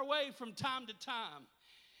comes our way from time to time.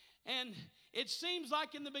 And it seems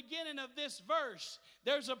like in the beginning of this verse,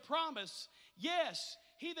 there's a promise. Yes,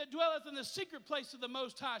 he that dwelleth in the secret place of the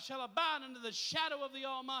Most High shall abide under the shadow of the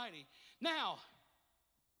Almighty. Now,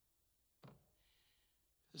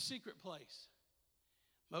 the secret place.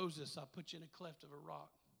 Moses, I put you in a cleft of a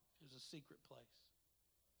rock. There's a secret place.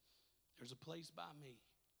 There's a place by me.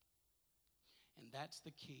 And that's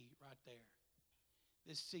the key right there.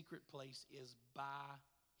 This secret place is by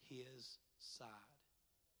his side.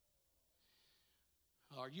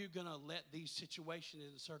 Are you going to let these situations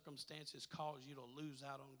and circumstances cause you to lose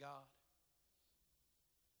out on God?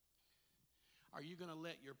 Are you going to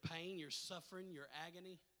let your pain, your suffering, your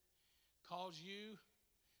agony cause you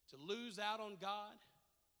to lose out on God?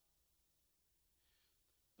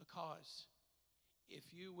 Because if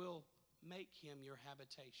you will make him your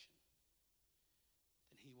habitation,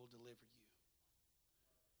 then he will deliver you,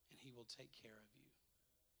 and he will take care of you,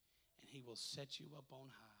 and he will set you up on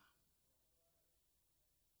high.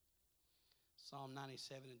 Psalm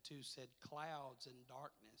 97:2 said, clouds and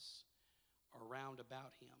darkness are round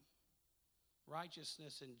about him.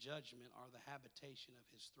 Righteousness and judgment are the habitation of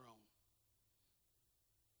his throne.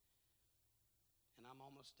 And I'm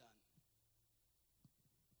almost done.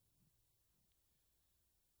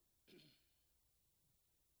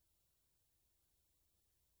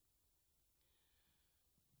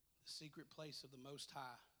 The secret place of the Most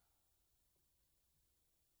High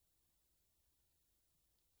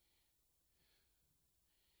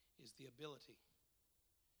is the ability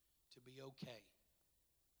to be okay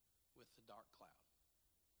with the dark cloud.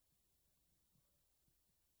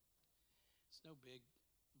 It's no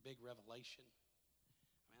big revelation.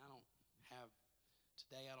 I mean, I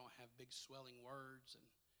don't have big swelling words, and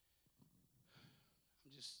I'm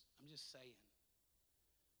just saying.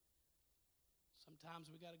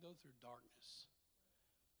 Sometimes we got to go through darkness.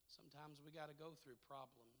 Sometimes we got to go through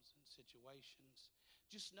problems and situations.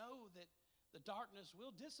 Just know that the darkness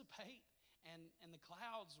will dissipate, and the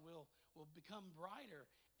clouds will become brighter,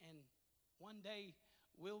 and one day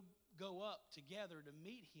we'll go up together to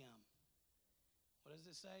meet him. What does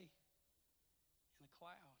it say? In a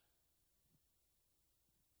cloud.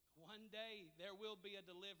 One day there will be a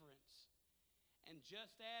deliverance. And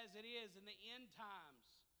just as it is in the end times,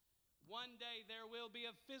 one day there will be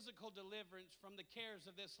a physical deliverance from the cares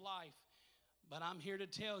of this life. But I'm here to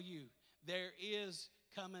tell you, there is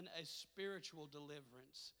coming a spiritual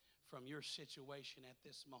deliverance from your situation at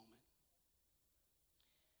this moment.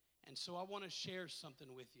 And so I want to share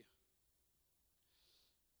something with you.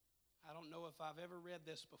 I don't know if I've ever read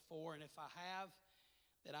this before, and if I have,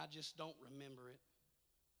 then I just don't remember it.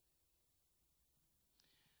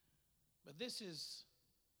 But this is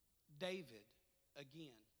David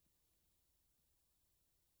again.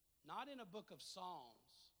 Not in a book of Psalms,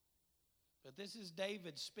 but this is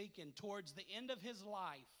David speaking towards the end of his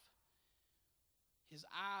life. His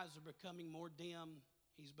eyes are becoming more dim.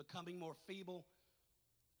 He's becoming more feeble.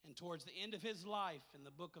 And towards the end of his life, in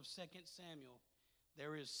the book of 2 Samuel,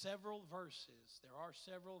 there are several verses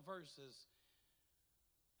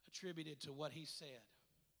attributed to what he said.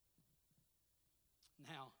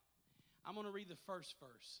 Now, I'm going to read the first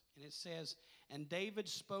verse, and it says, "And David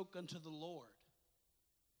spoke unto the Lord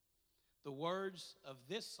the words of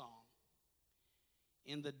this song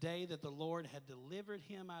in the day that the Lord had delivered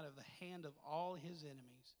him out of the hand of all his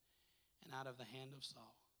enemies and out of the hand of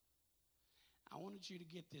Saul." I wanted you to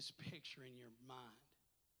get this picture in your mind.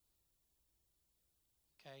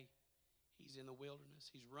 Okay? He's in the wilderness.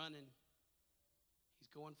 He's running. He's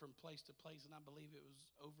going from place to place, and I believe it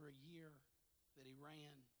was over a year that he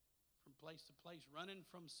ran from place to place, running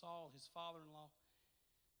from Saul, his father-in-law.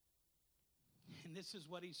 And this is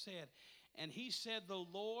what he said. "And he said, the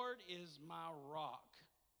Lord is my rock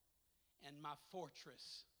and my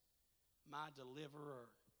fortress, my deliverer.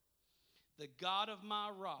 The God of my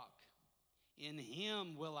rock, in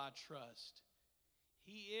him will I trust.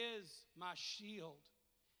 He is my shield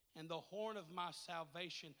and the horn of my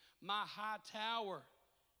salvation, my high tower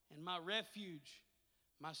and my refuge,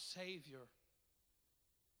 my Savior.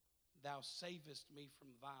 Thou savest me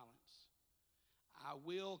from violence. I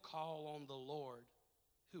will call on the Lord,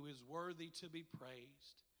 who is worthy to be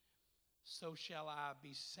praised. So shall I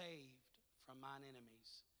be saved from mine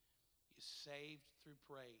enemies." You're saved through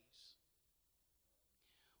praise.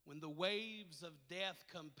 "When the waves of death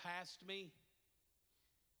compassed me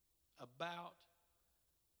about,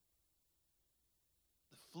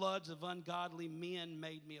 the floods of ungodly men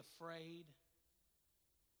made me afraid.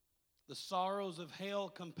 The sorrows of hell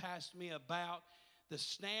compassed me about. The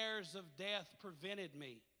snares of death prevented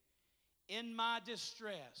me. In my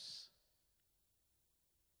distress,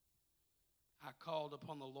 I called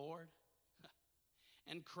upon the Lord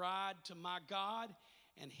and cried to my God,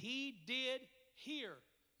 and he did hear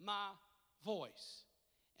my voice.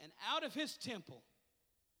 And out of his temple,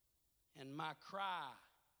 and my cry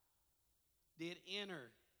did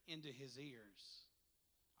enter into his ears."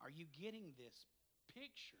 Are you getting this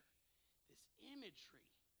picture, this imagery?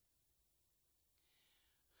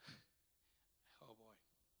 Oh boy.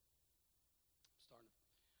 I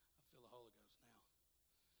feel the Holy Ghost now.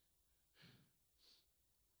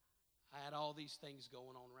 I had all these things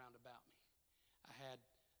going on around about me. I had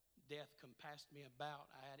death compassed me about.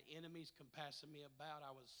 I had enemies compassing me about.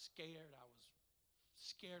 I was scared. I was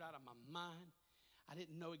scared out of my mind. I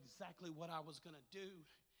didn't know exactly what I was going to do,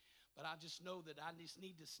 but I just know that I just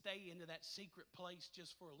need to stay into that secret place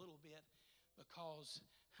just for a little bit, because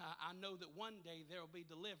I know that one day there will be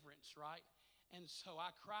deliverance, right? And so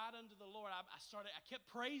I cried unto the Lord. I kept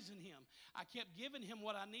praising him. I kept giving him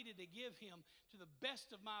what I needed to give him to the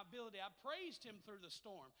best of my ability. I praised him through the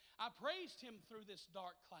storm. I praised him through this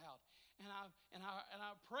dark cloud. And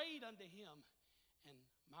I prayed unto him. And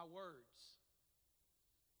my words,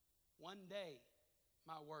 one day,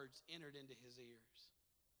 my words entered into his ears.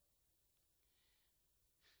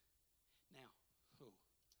 Now,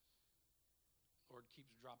 Lord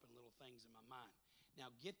keeps dropping little things in my mind. Now,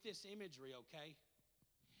 get this imagery, okay?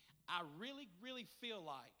 I really, really feel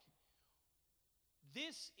like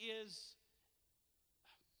this is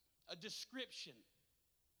a description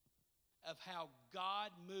of how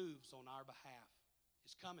God moves on our behalf.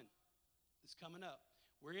 It's coming. It's coming up.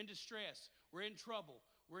 We're in distress. We're in trouble.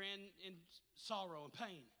 We're in sorrow and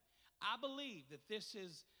pain. I believe that this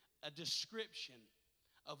is a description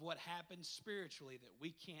of what happens spiritually that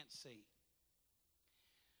we can't see.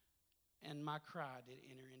 And my cry did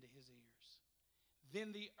enter into his ears.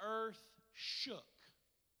 Then the earth shook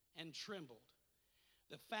and trembled.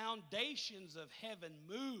 The foundations of heaven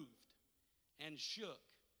moved and shook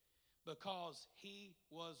because he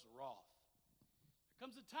was wroth. There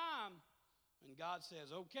comes a time when God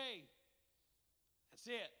says, okay, that's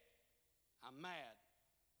it. I'm mad.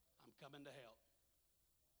 I'm coming to help.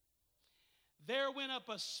 There went up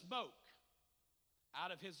a smoke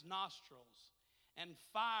out of his nostrils, and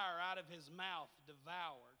fire out of his mouth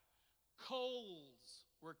devoured. Coals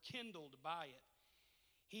were kindled by it.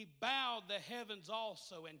 He bowed the heavens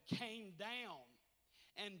also and came down,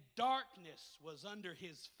 and darkness was under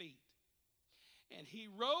his feet. And he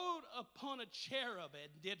rode upon a cherub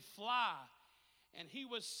and did fly. And he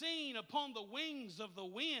was seen upon the wings of the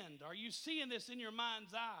wind. Are you seeing this in your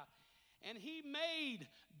mind's eye? And he made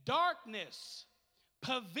darkness,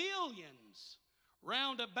 pavilions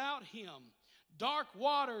round about him, dark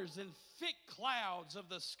waters and thick clouds of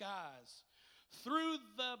the skies. Through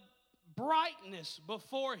the brightness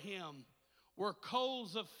before him were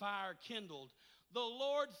coals of fire kindled. The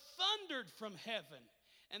Lord thundered from heaven,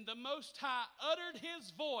 and the Most High uttered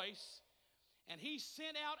his voice, and he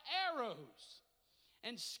sent out arrows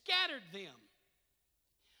and scattered them,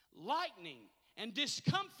 lightning and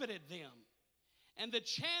discomfited them. And the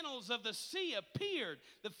channels of the sea appeared.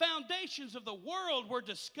 The foundations of the world were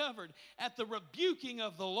discovered at the rebuking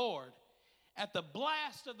of the Lord, at the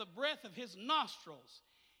blast of the breath of his nostrils.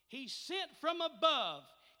 He sent from above.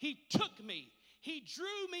 He took me. He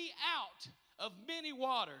drew me out of many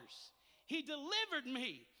waters. He delivered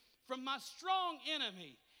me from my strong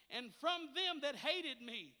enemy and from them that hated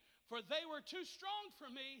me, for they were too strong for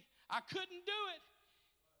me. I couldn't do it.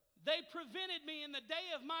 They prevented me in the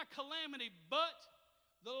day of my calamity, but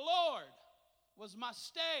the Lord was my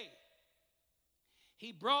stay.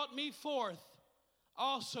 He brought me forth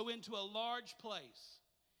also into a large place.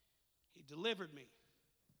 He delivered me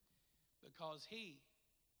because he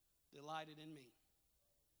delighted in me.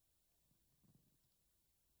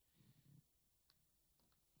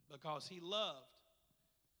 Because he loved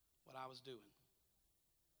what I was doing.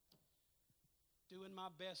 Doing my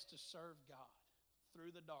best to serve God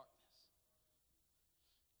through the darkness.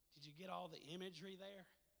 Did you get all the imagery there?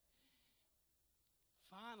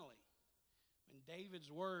 Finally, when David's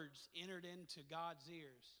words entered into God's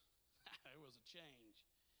ears, there was a change.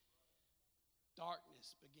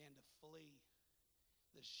 Darkness began to flee.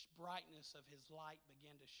 The brightness of his light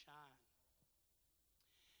began to shine.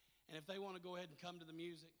 And if they want to go ahead and come to the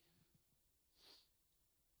music.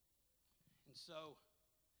 And so,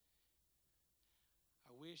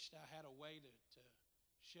 I wished I had a way to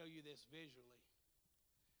show you this visually.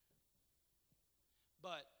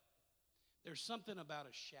 But there's something about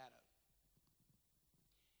a shadow.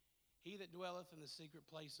 He that dwelleth in the secret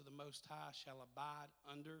place of the Most High shall abide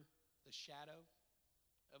under the shadow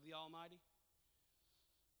of the Almighty.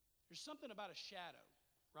 There's something about a shadow,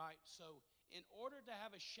 right? So in order to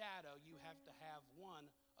have a shadow, you have to have, one,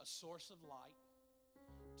 a source of light.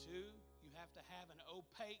 Two, you have to have an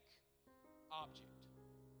opaque object.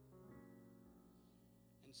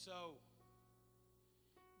 And so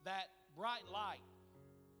that bright light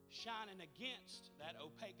shining against that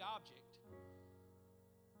opaque object,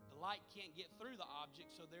 the light can't get through the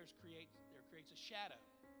object, so there creates a shadow.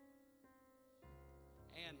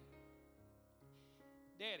 And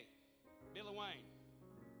Daddy, Billy Wayne,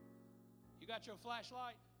 you got your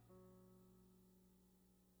flashlight?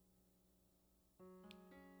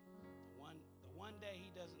 The one day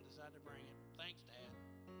he doesn't decide to bring it. Thanks, Dad.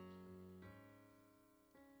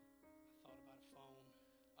 I thought about a phone.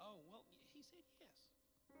 Oh, well, he said yes.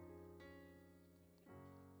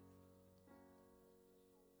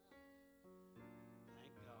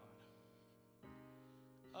 Thank God.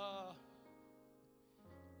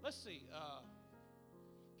 Let's see.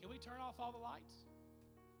 Can we turn off all the lights?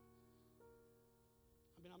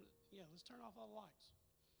 Let's turn off all the lights.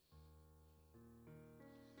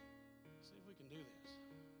 See if we can do this.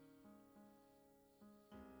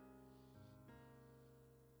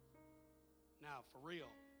 Now, for real,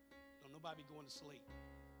 don't nobody be going to sleep.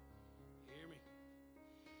 You hear me?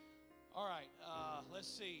 All right, let's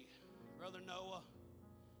see. Brother Noah,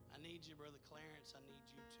 I need you. Brother Clarence, I need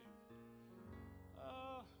you too.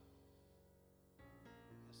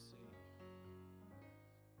 Let's see. I don't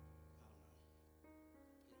know.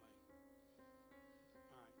 Anyway.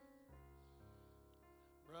 All right.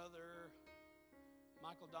 Brother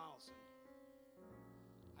Michael Donaldson,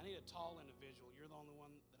 I need a tall individual. You're the only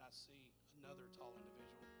one that I see. Another tall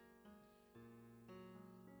individual.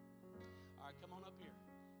 All right, come on up here.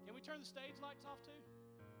 Can we turn the stage lights off too?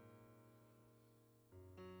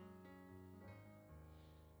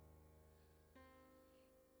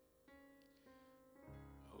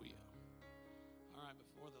 Oh, yeah. All right,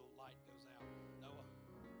 before the light goes out, Noah,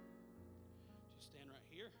 just stand right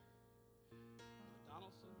here.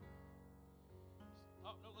 Donaldson.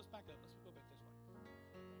 Oh, no, let's back up. Let's go back this way.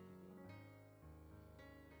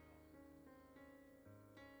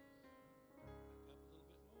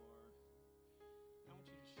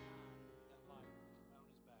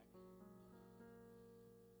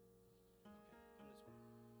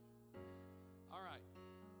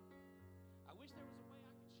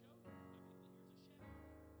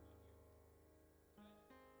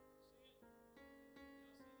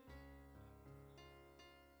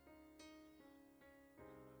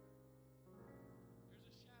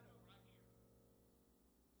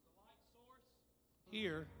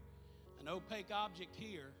 here, an opaque object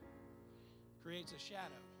here, creates a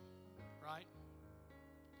shadow, right?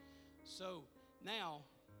 So now,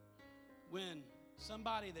 when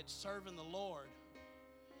somebody that's serving the Lord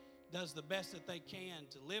does the best that they can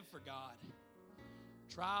to live for God,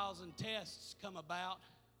 trials and tests come about.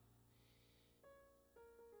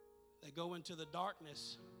 They go into the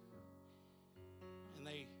darkness and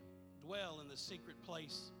they dwell in the secret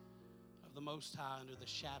place of the Most High under the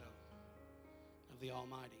shadow of the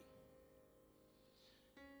Almighty.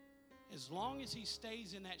 As long as he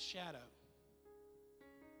stays in that shadow,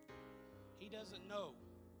 he doesn't know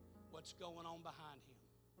what's going on behind him.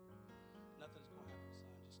 Nothing's going to happen, son.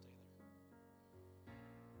 Just stay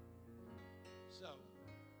there. So,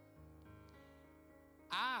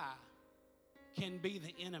 I can be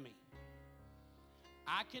the enemy.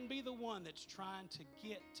 I can be the one that's trying to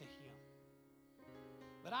get to him.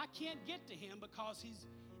 But I can't get to him because he's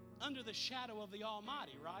under the shadow of the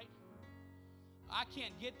Almighty, right? I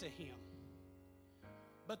can't get to him.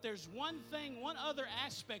 But there's one thing, one other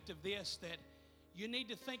aspect of this that you need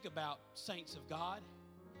to think about, saints of God,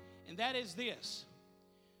 and that is this.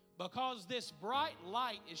 Because this bright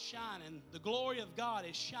light is shining, the glory of God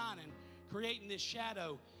is shining, creating this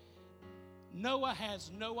shadow, Noah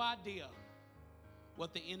has no idea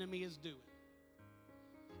what the enemy is doing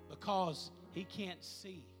because he can't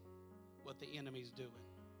see what the enemy's doing.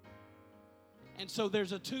 And so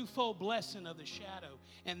there's a twofold blessing of the shadow,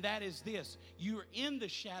 and that is this. You're in the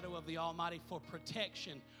shadow of the Almighty for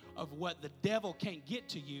protection of what the devil can't get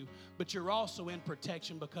to you, but you're also in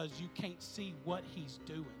protection because you can't see what he's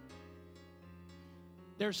doing.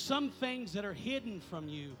 There's some things that are hidden from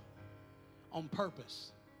you on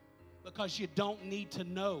purpose because you don't need to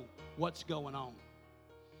know what's going on.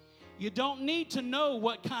 You don't need to know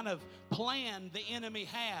what kind of plan the enemy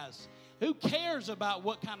has. Who cares about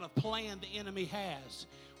what kind of plan the enemy has?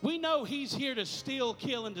 We know he's here to steal,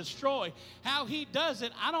 kill, and destroy. How he does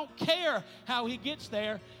it, I don't care how he gets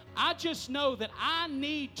there. I just know that I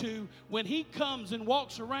need to, when he comes and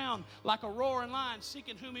walks around like a roaring lion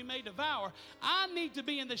seeking whom he may devour, I need to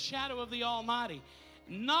be in the shadow of the Almighty,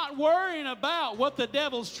 not worrying about what the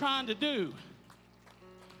devil's trying to do.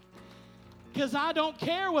 Because I don't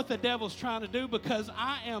care what the devil's trying to do because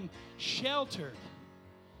I am sheltered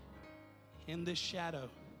in this shadow.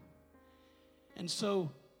 And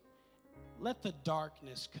so, let the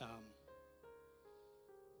darkness come.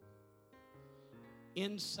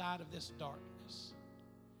 Inside of this darkness,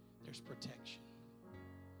 there's protection.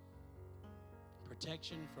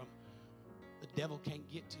 Protection from the devil can't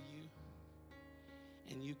get to you,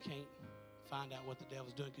 and you can't find out what the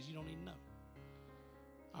devil's doing because you don't even know.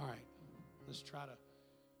 All right, let's try to,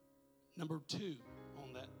 number 2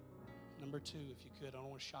 on that. Number 2, if you could. I don't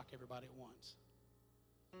want to shock everybody at once.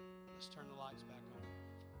 Let's turn the lights back on.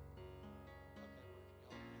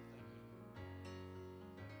 Okay, y'all are in. Thank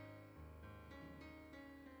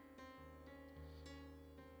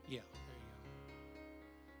you. Yeah, there you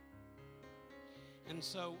go. And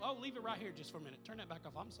so, leave it right here just for a minute. Turn that back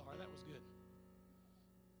off. I'm sorry, that was good.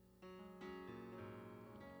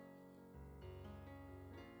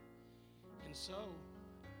 And so,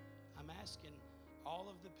 I'm asking all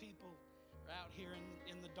of the people out here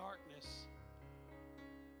in the darkness,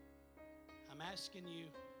 I'm asking you,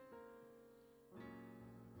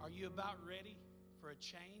 are you about ready for a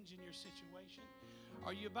change in your situation?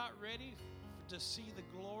 Are you about ready to see the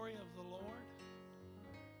glory of the Lord?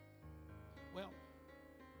 Well,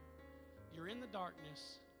 you're in the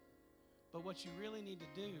darkness, but what you really need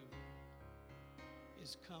to do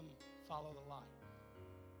is come follow the light.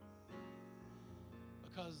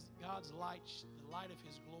 Because God's light, the light of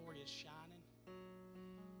His glory is shining,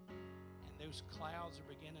 and those clouds are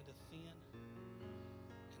beginning to thin,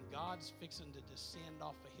 and God's fixing to descend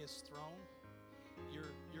off of His throne.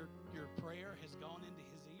 Your prayer has gone into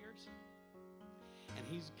His ears, and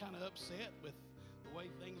He's kind of upset with the way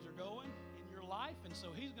things are going in your life, and so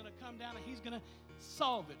He's going to come down and He's going to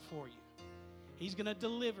solve it for you. He's going to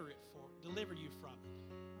deliver you from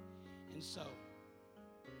it. And so,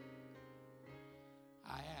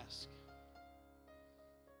 I ask,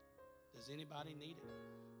 does anybody need it?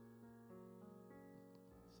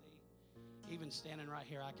 See, even standing right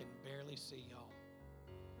here, I can barely see y'all.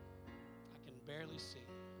 I can barely see.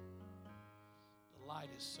 The light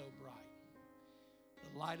is so bright.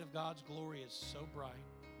 The light of God's glory is so bright,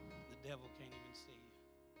 the devil can't even see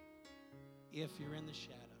you if you're in the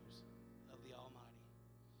shadows of the Almighty.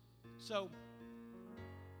 So,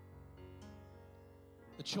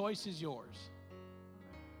 the choice is yours.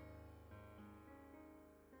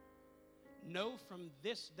 Know from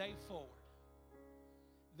this day forward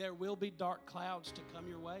There will be dark clouds to come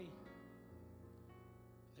your way.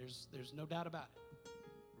 There's no doubt about it.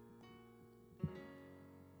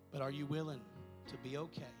 But are you willing to be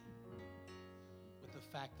okay with the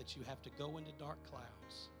fact that you have to go into dark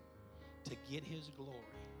clouds to get His glory?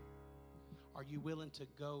 Are you willing to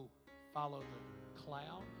go follow the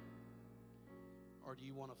cloud, or do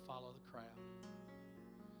you want to follow the crowd?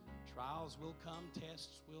 Trials will come,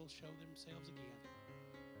 tests will show themselves again.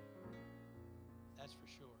 That's for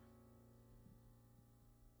sure.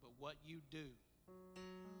 But what you do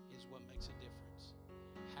is what makes a difference.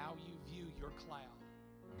 How you view your cloud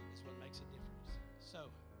is what makes a difference.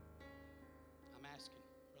 So, I'm asking,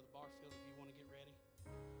 Brother Barfield, if you want to get ready.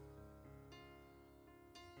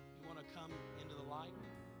 You want to come into the light?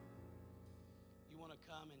 You want to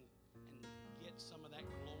come and get some of that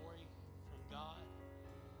glory from God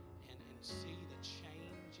and see the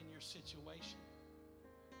change in your situation?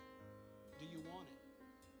 Do you want it?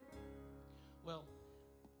 Well,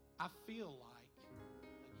 I feel like,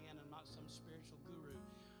 again, I'm not some spiritual guru,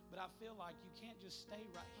 but I feel like you can't just stay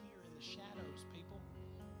right here in the shadows, people.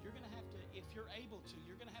 You're going to have to, if you're able to,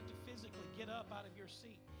 you're going to have to physically get up out of your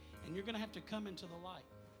seat, and you're going to have to come into the light.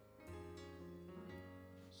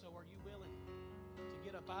 So are you willing to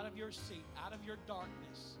get up out of your seat, out of your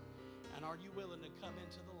darkness, and are you willing to come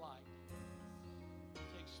into the light?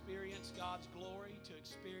 To experience God's glory, to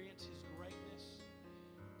experience His greatness,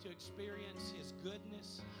 to experience His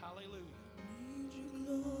goodness. Hallelujah. Need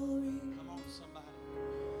your glory. Come on, somebody.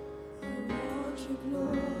 I want your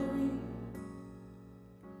glory.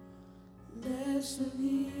 Less of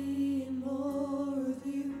me and more of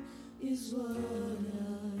you is what I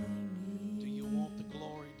need. Do you want the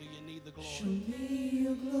glory? Do you need the Show glory? me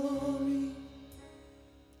your glory.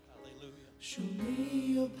 Hallelujah. Show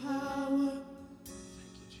me your power.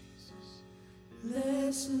 Thank you, Jesus.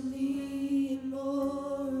 Less of me and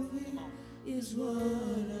more of Come you on. is what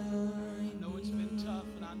I I know it's been tough,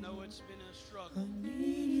 and I know it's been a struggle. I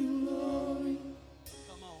need your glory.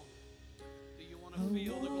 Come on. Do you want I to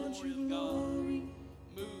feel the want glory your of God glory.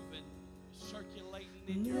 moving, circulating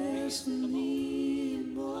in your Less being? of Come on. me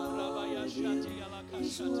and more of you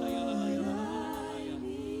is what I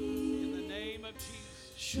need. In the name of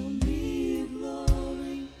Jesus. Show me your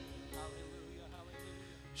glory. Hallelujah,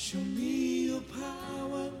 hallelujah. Show me your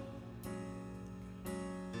power.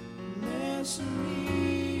 Less of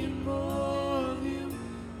me and more of you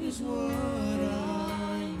is what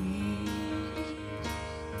I need.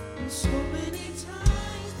 And so many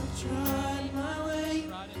times I've tried my way,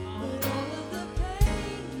 Right in my but all of the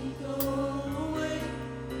pain can go away.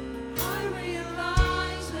 I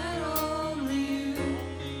realize that only you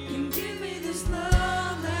can give me this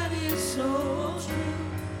love that is so true.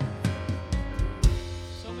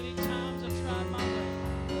 So many times I've tried my way.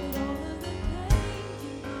 But all of the pain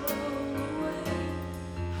can go away.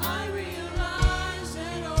 I realize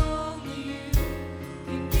that only you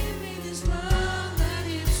can give me this love that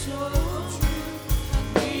is so true.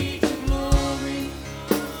 I need your glory.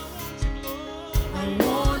 I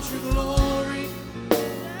want your glory.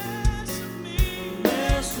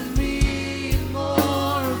 Less of me and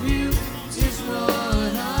more of you is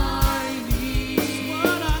what I need.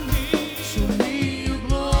 Show me your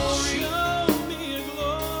glory.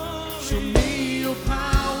 Show me your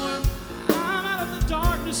power. I'm out of the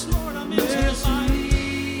darkness, Lord. I'm into the Less of light.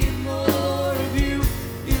 me and more of you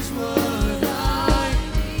is what I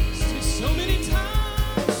need. So many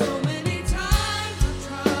times So many times I've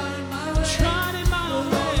tried my way. tried in my But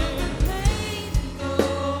all way. of the pain can go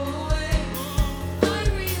away. I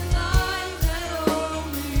realize that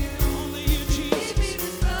only you Only you, give me Jesus.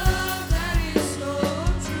 this love that is so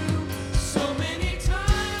true. So many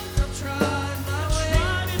times I've tried my way.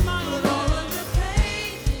 Tried in my But all way. of the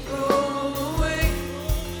pain can go away.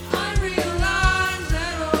 I realize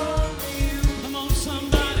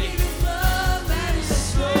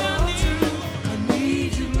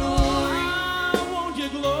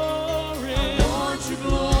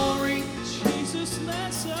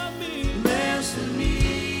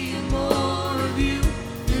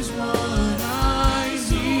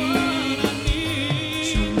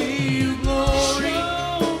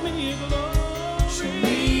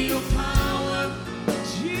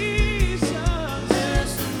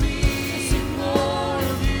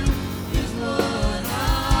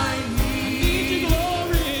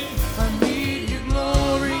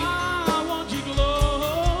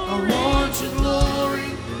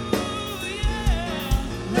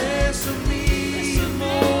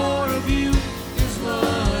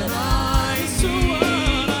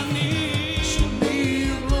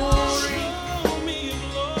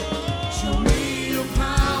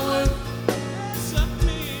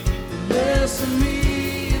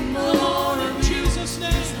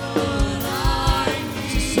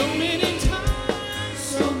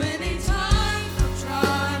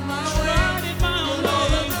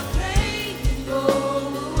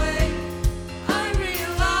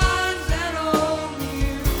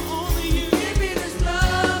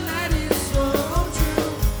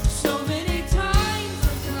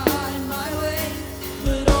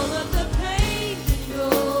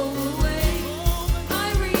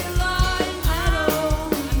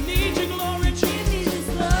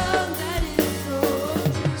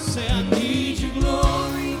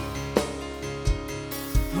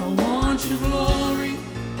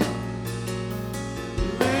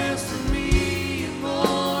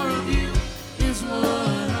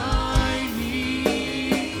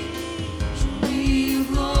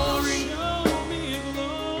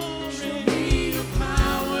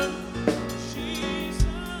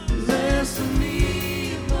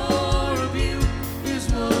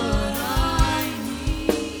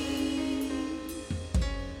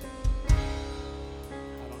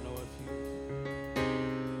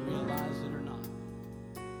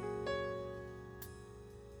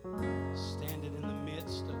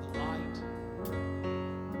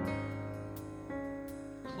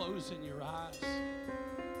closing your eyes,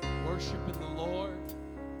 worshiping the Lord,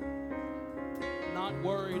 not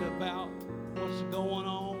worried about what's going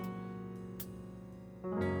on.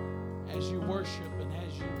 As you worship and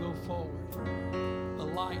as you go forward, the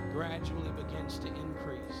light gradually begins to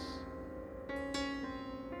increase.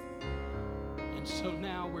 And so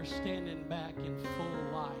now we're standing back in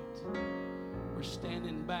full light. We're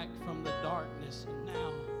standing back from the darkness, and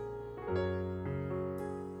now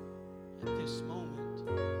at this moment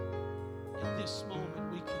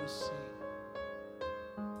we can see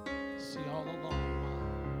all along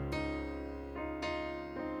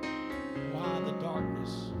why the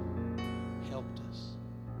darkness helped us,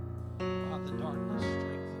 why the darkness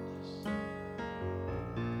strengthened us.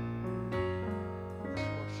 Let's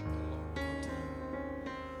worship the Lord one more time.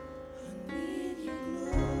 I need your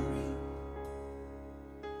glory.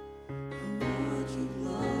 I want your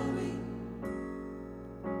glory.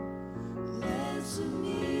 Less of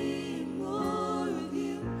me, more of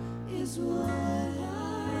you is what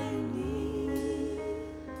I need.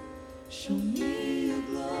 Show me your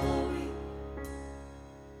glory.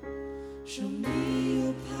 Show me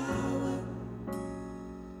your power.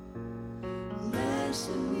 Less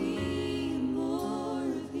of me, more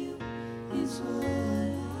of you is what I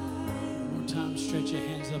One more time, stretch your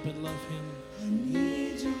hands up and love Him. I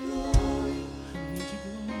need your glory. I need your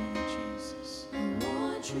glory, Jesus. I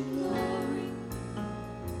want your glory.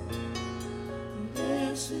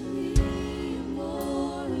 Less of me,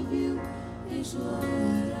 more of you is what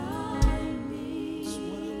I need. That's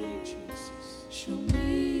what I need, Jesus. Show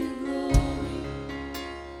me your glory.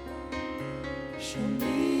 Show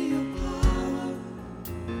me your power.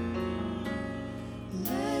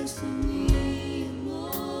 Less of me,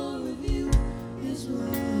 more of you is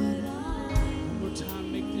what I One more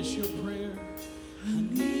time, make this your prayer. I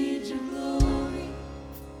need your glory.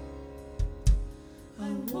 I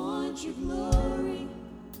want your glory.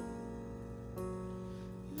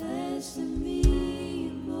 Less of me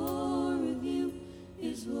and more of you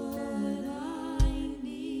is what I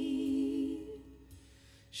need.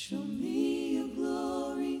 Show me your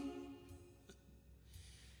glory.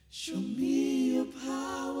 Show me your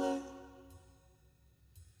power.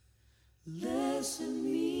 Less of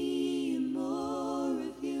me and more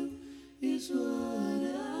of you is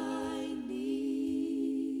what I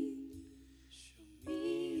need. Show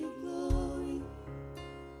me your glory.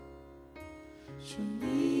 Show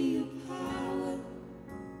me your power.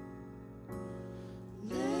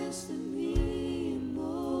 Less of me and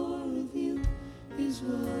more of you is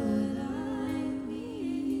what I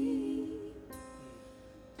need.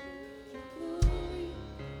 Glory.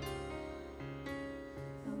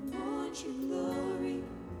 I want your glory.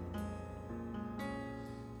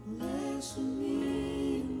 Less of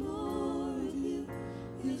me and more of you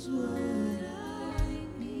is what I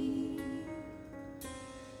need.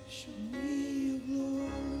 Show me your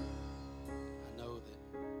glory. I know that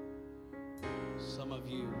some of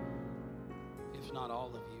you, if not all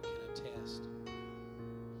of you, can attest.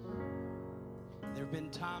 There have been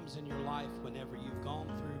times in your life whenever you've gone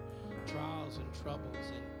through trials and troubles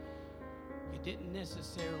and you didn't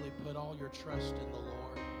necessarily put all your trust in the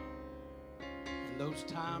Lord. And those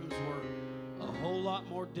times were a whole lot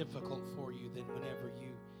more difficult for you than whenever you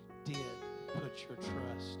did put your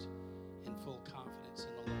trust and full confidence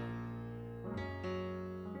in the Lord.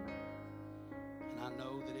 And I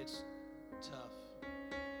know that it's tough.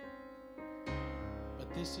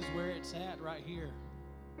 But this is where it's at right here.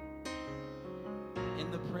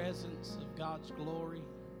 In the presence of God's glory.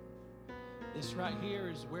 This right here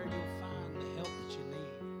is where you'll find the help that you need.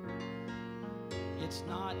 It's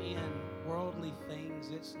not in worldly things.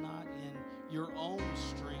 It's not in your own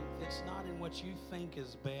strength. It's not in what you think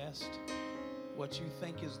is best, what you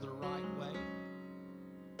think is the right way.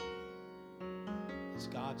 It's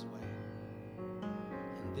God's way.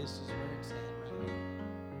 And this is where it's at right here.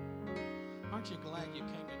 Aren't you glad you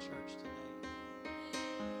came to church today?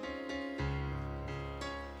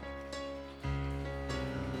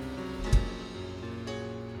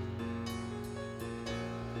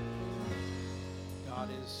 God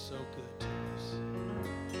is so good to us.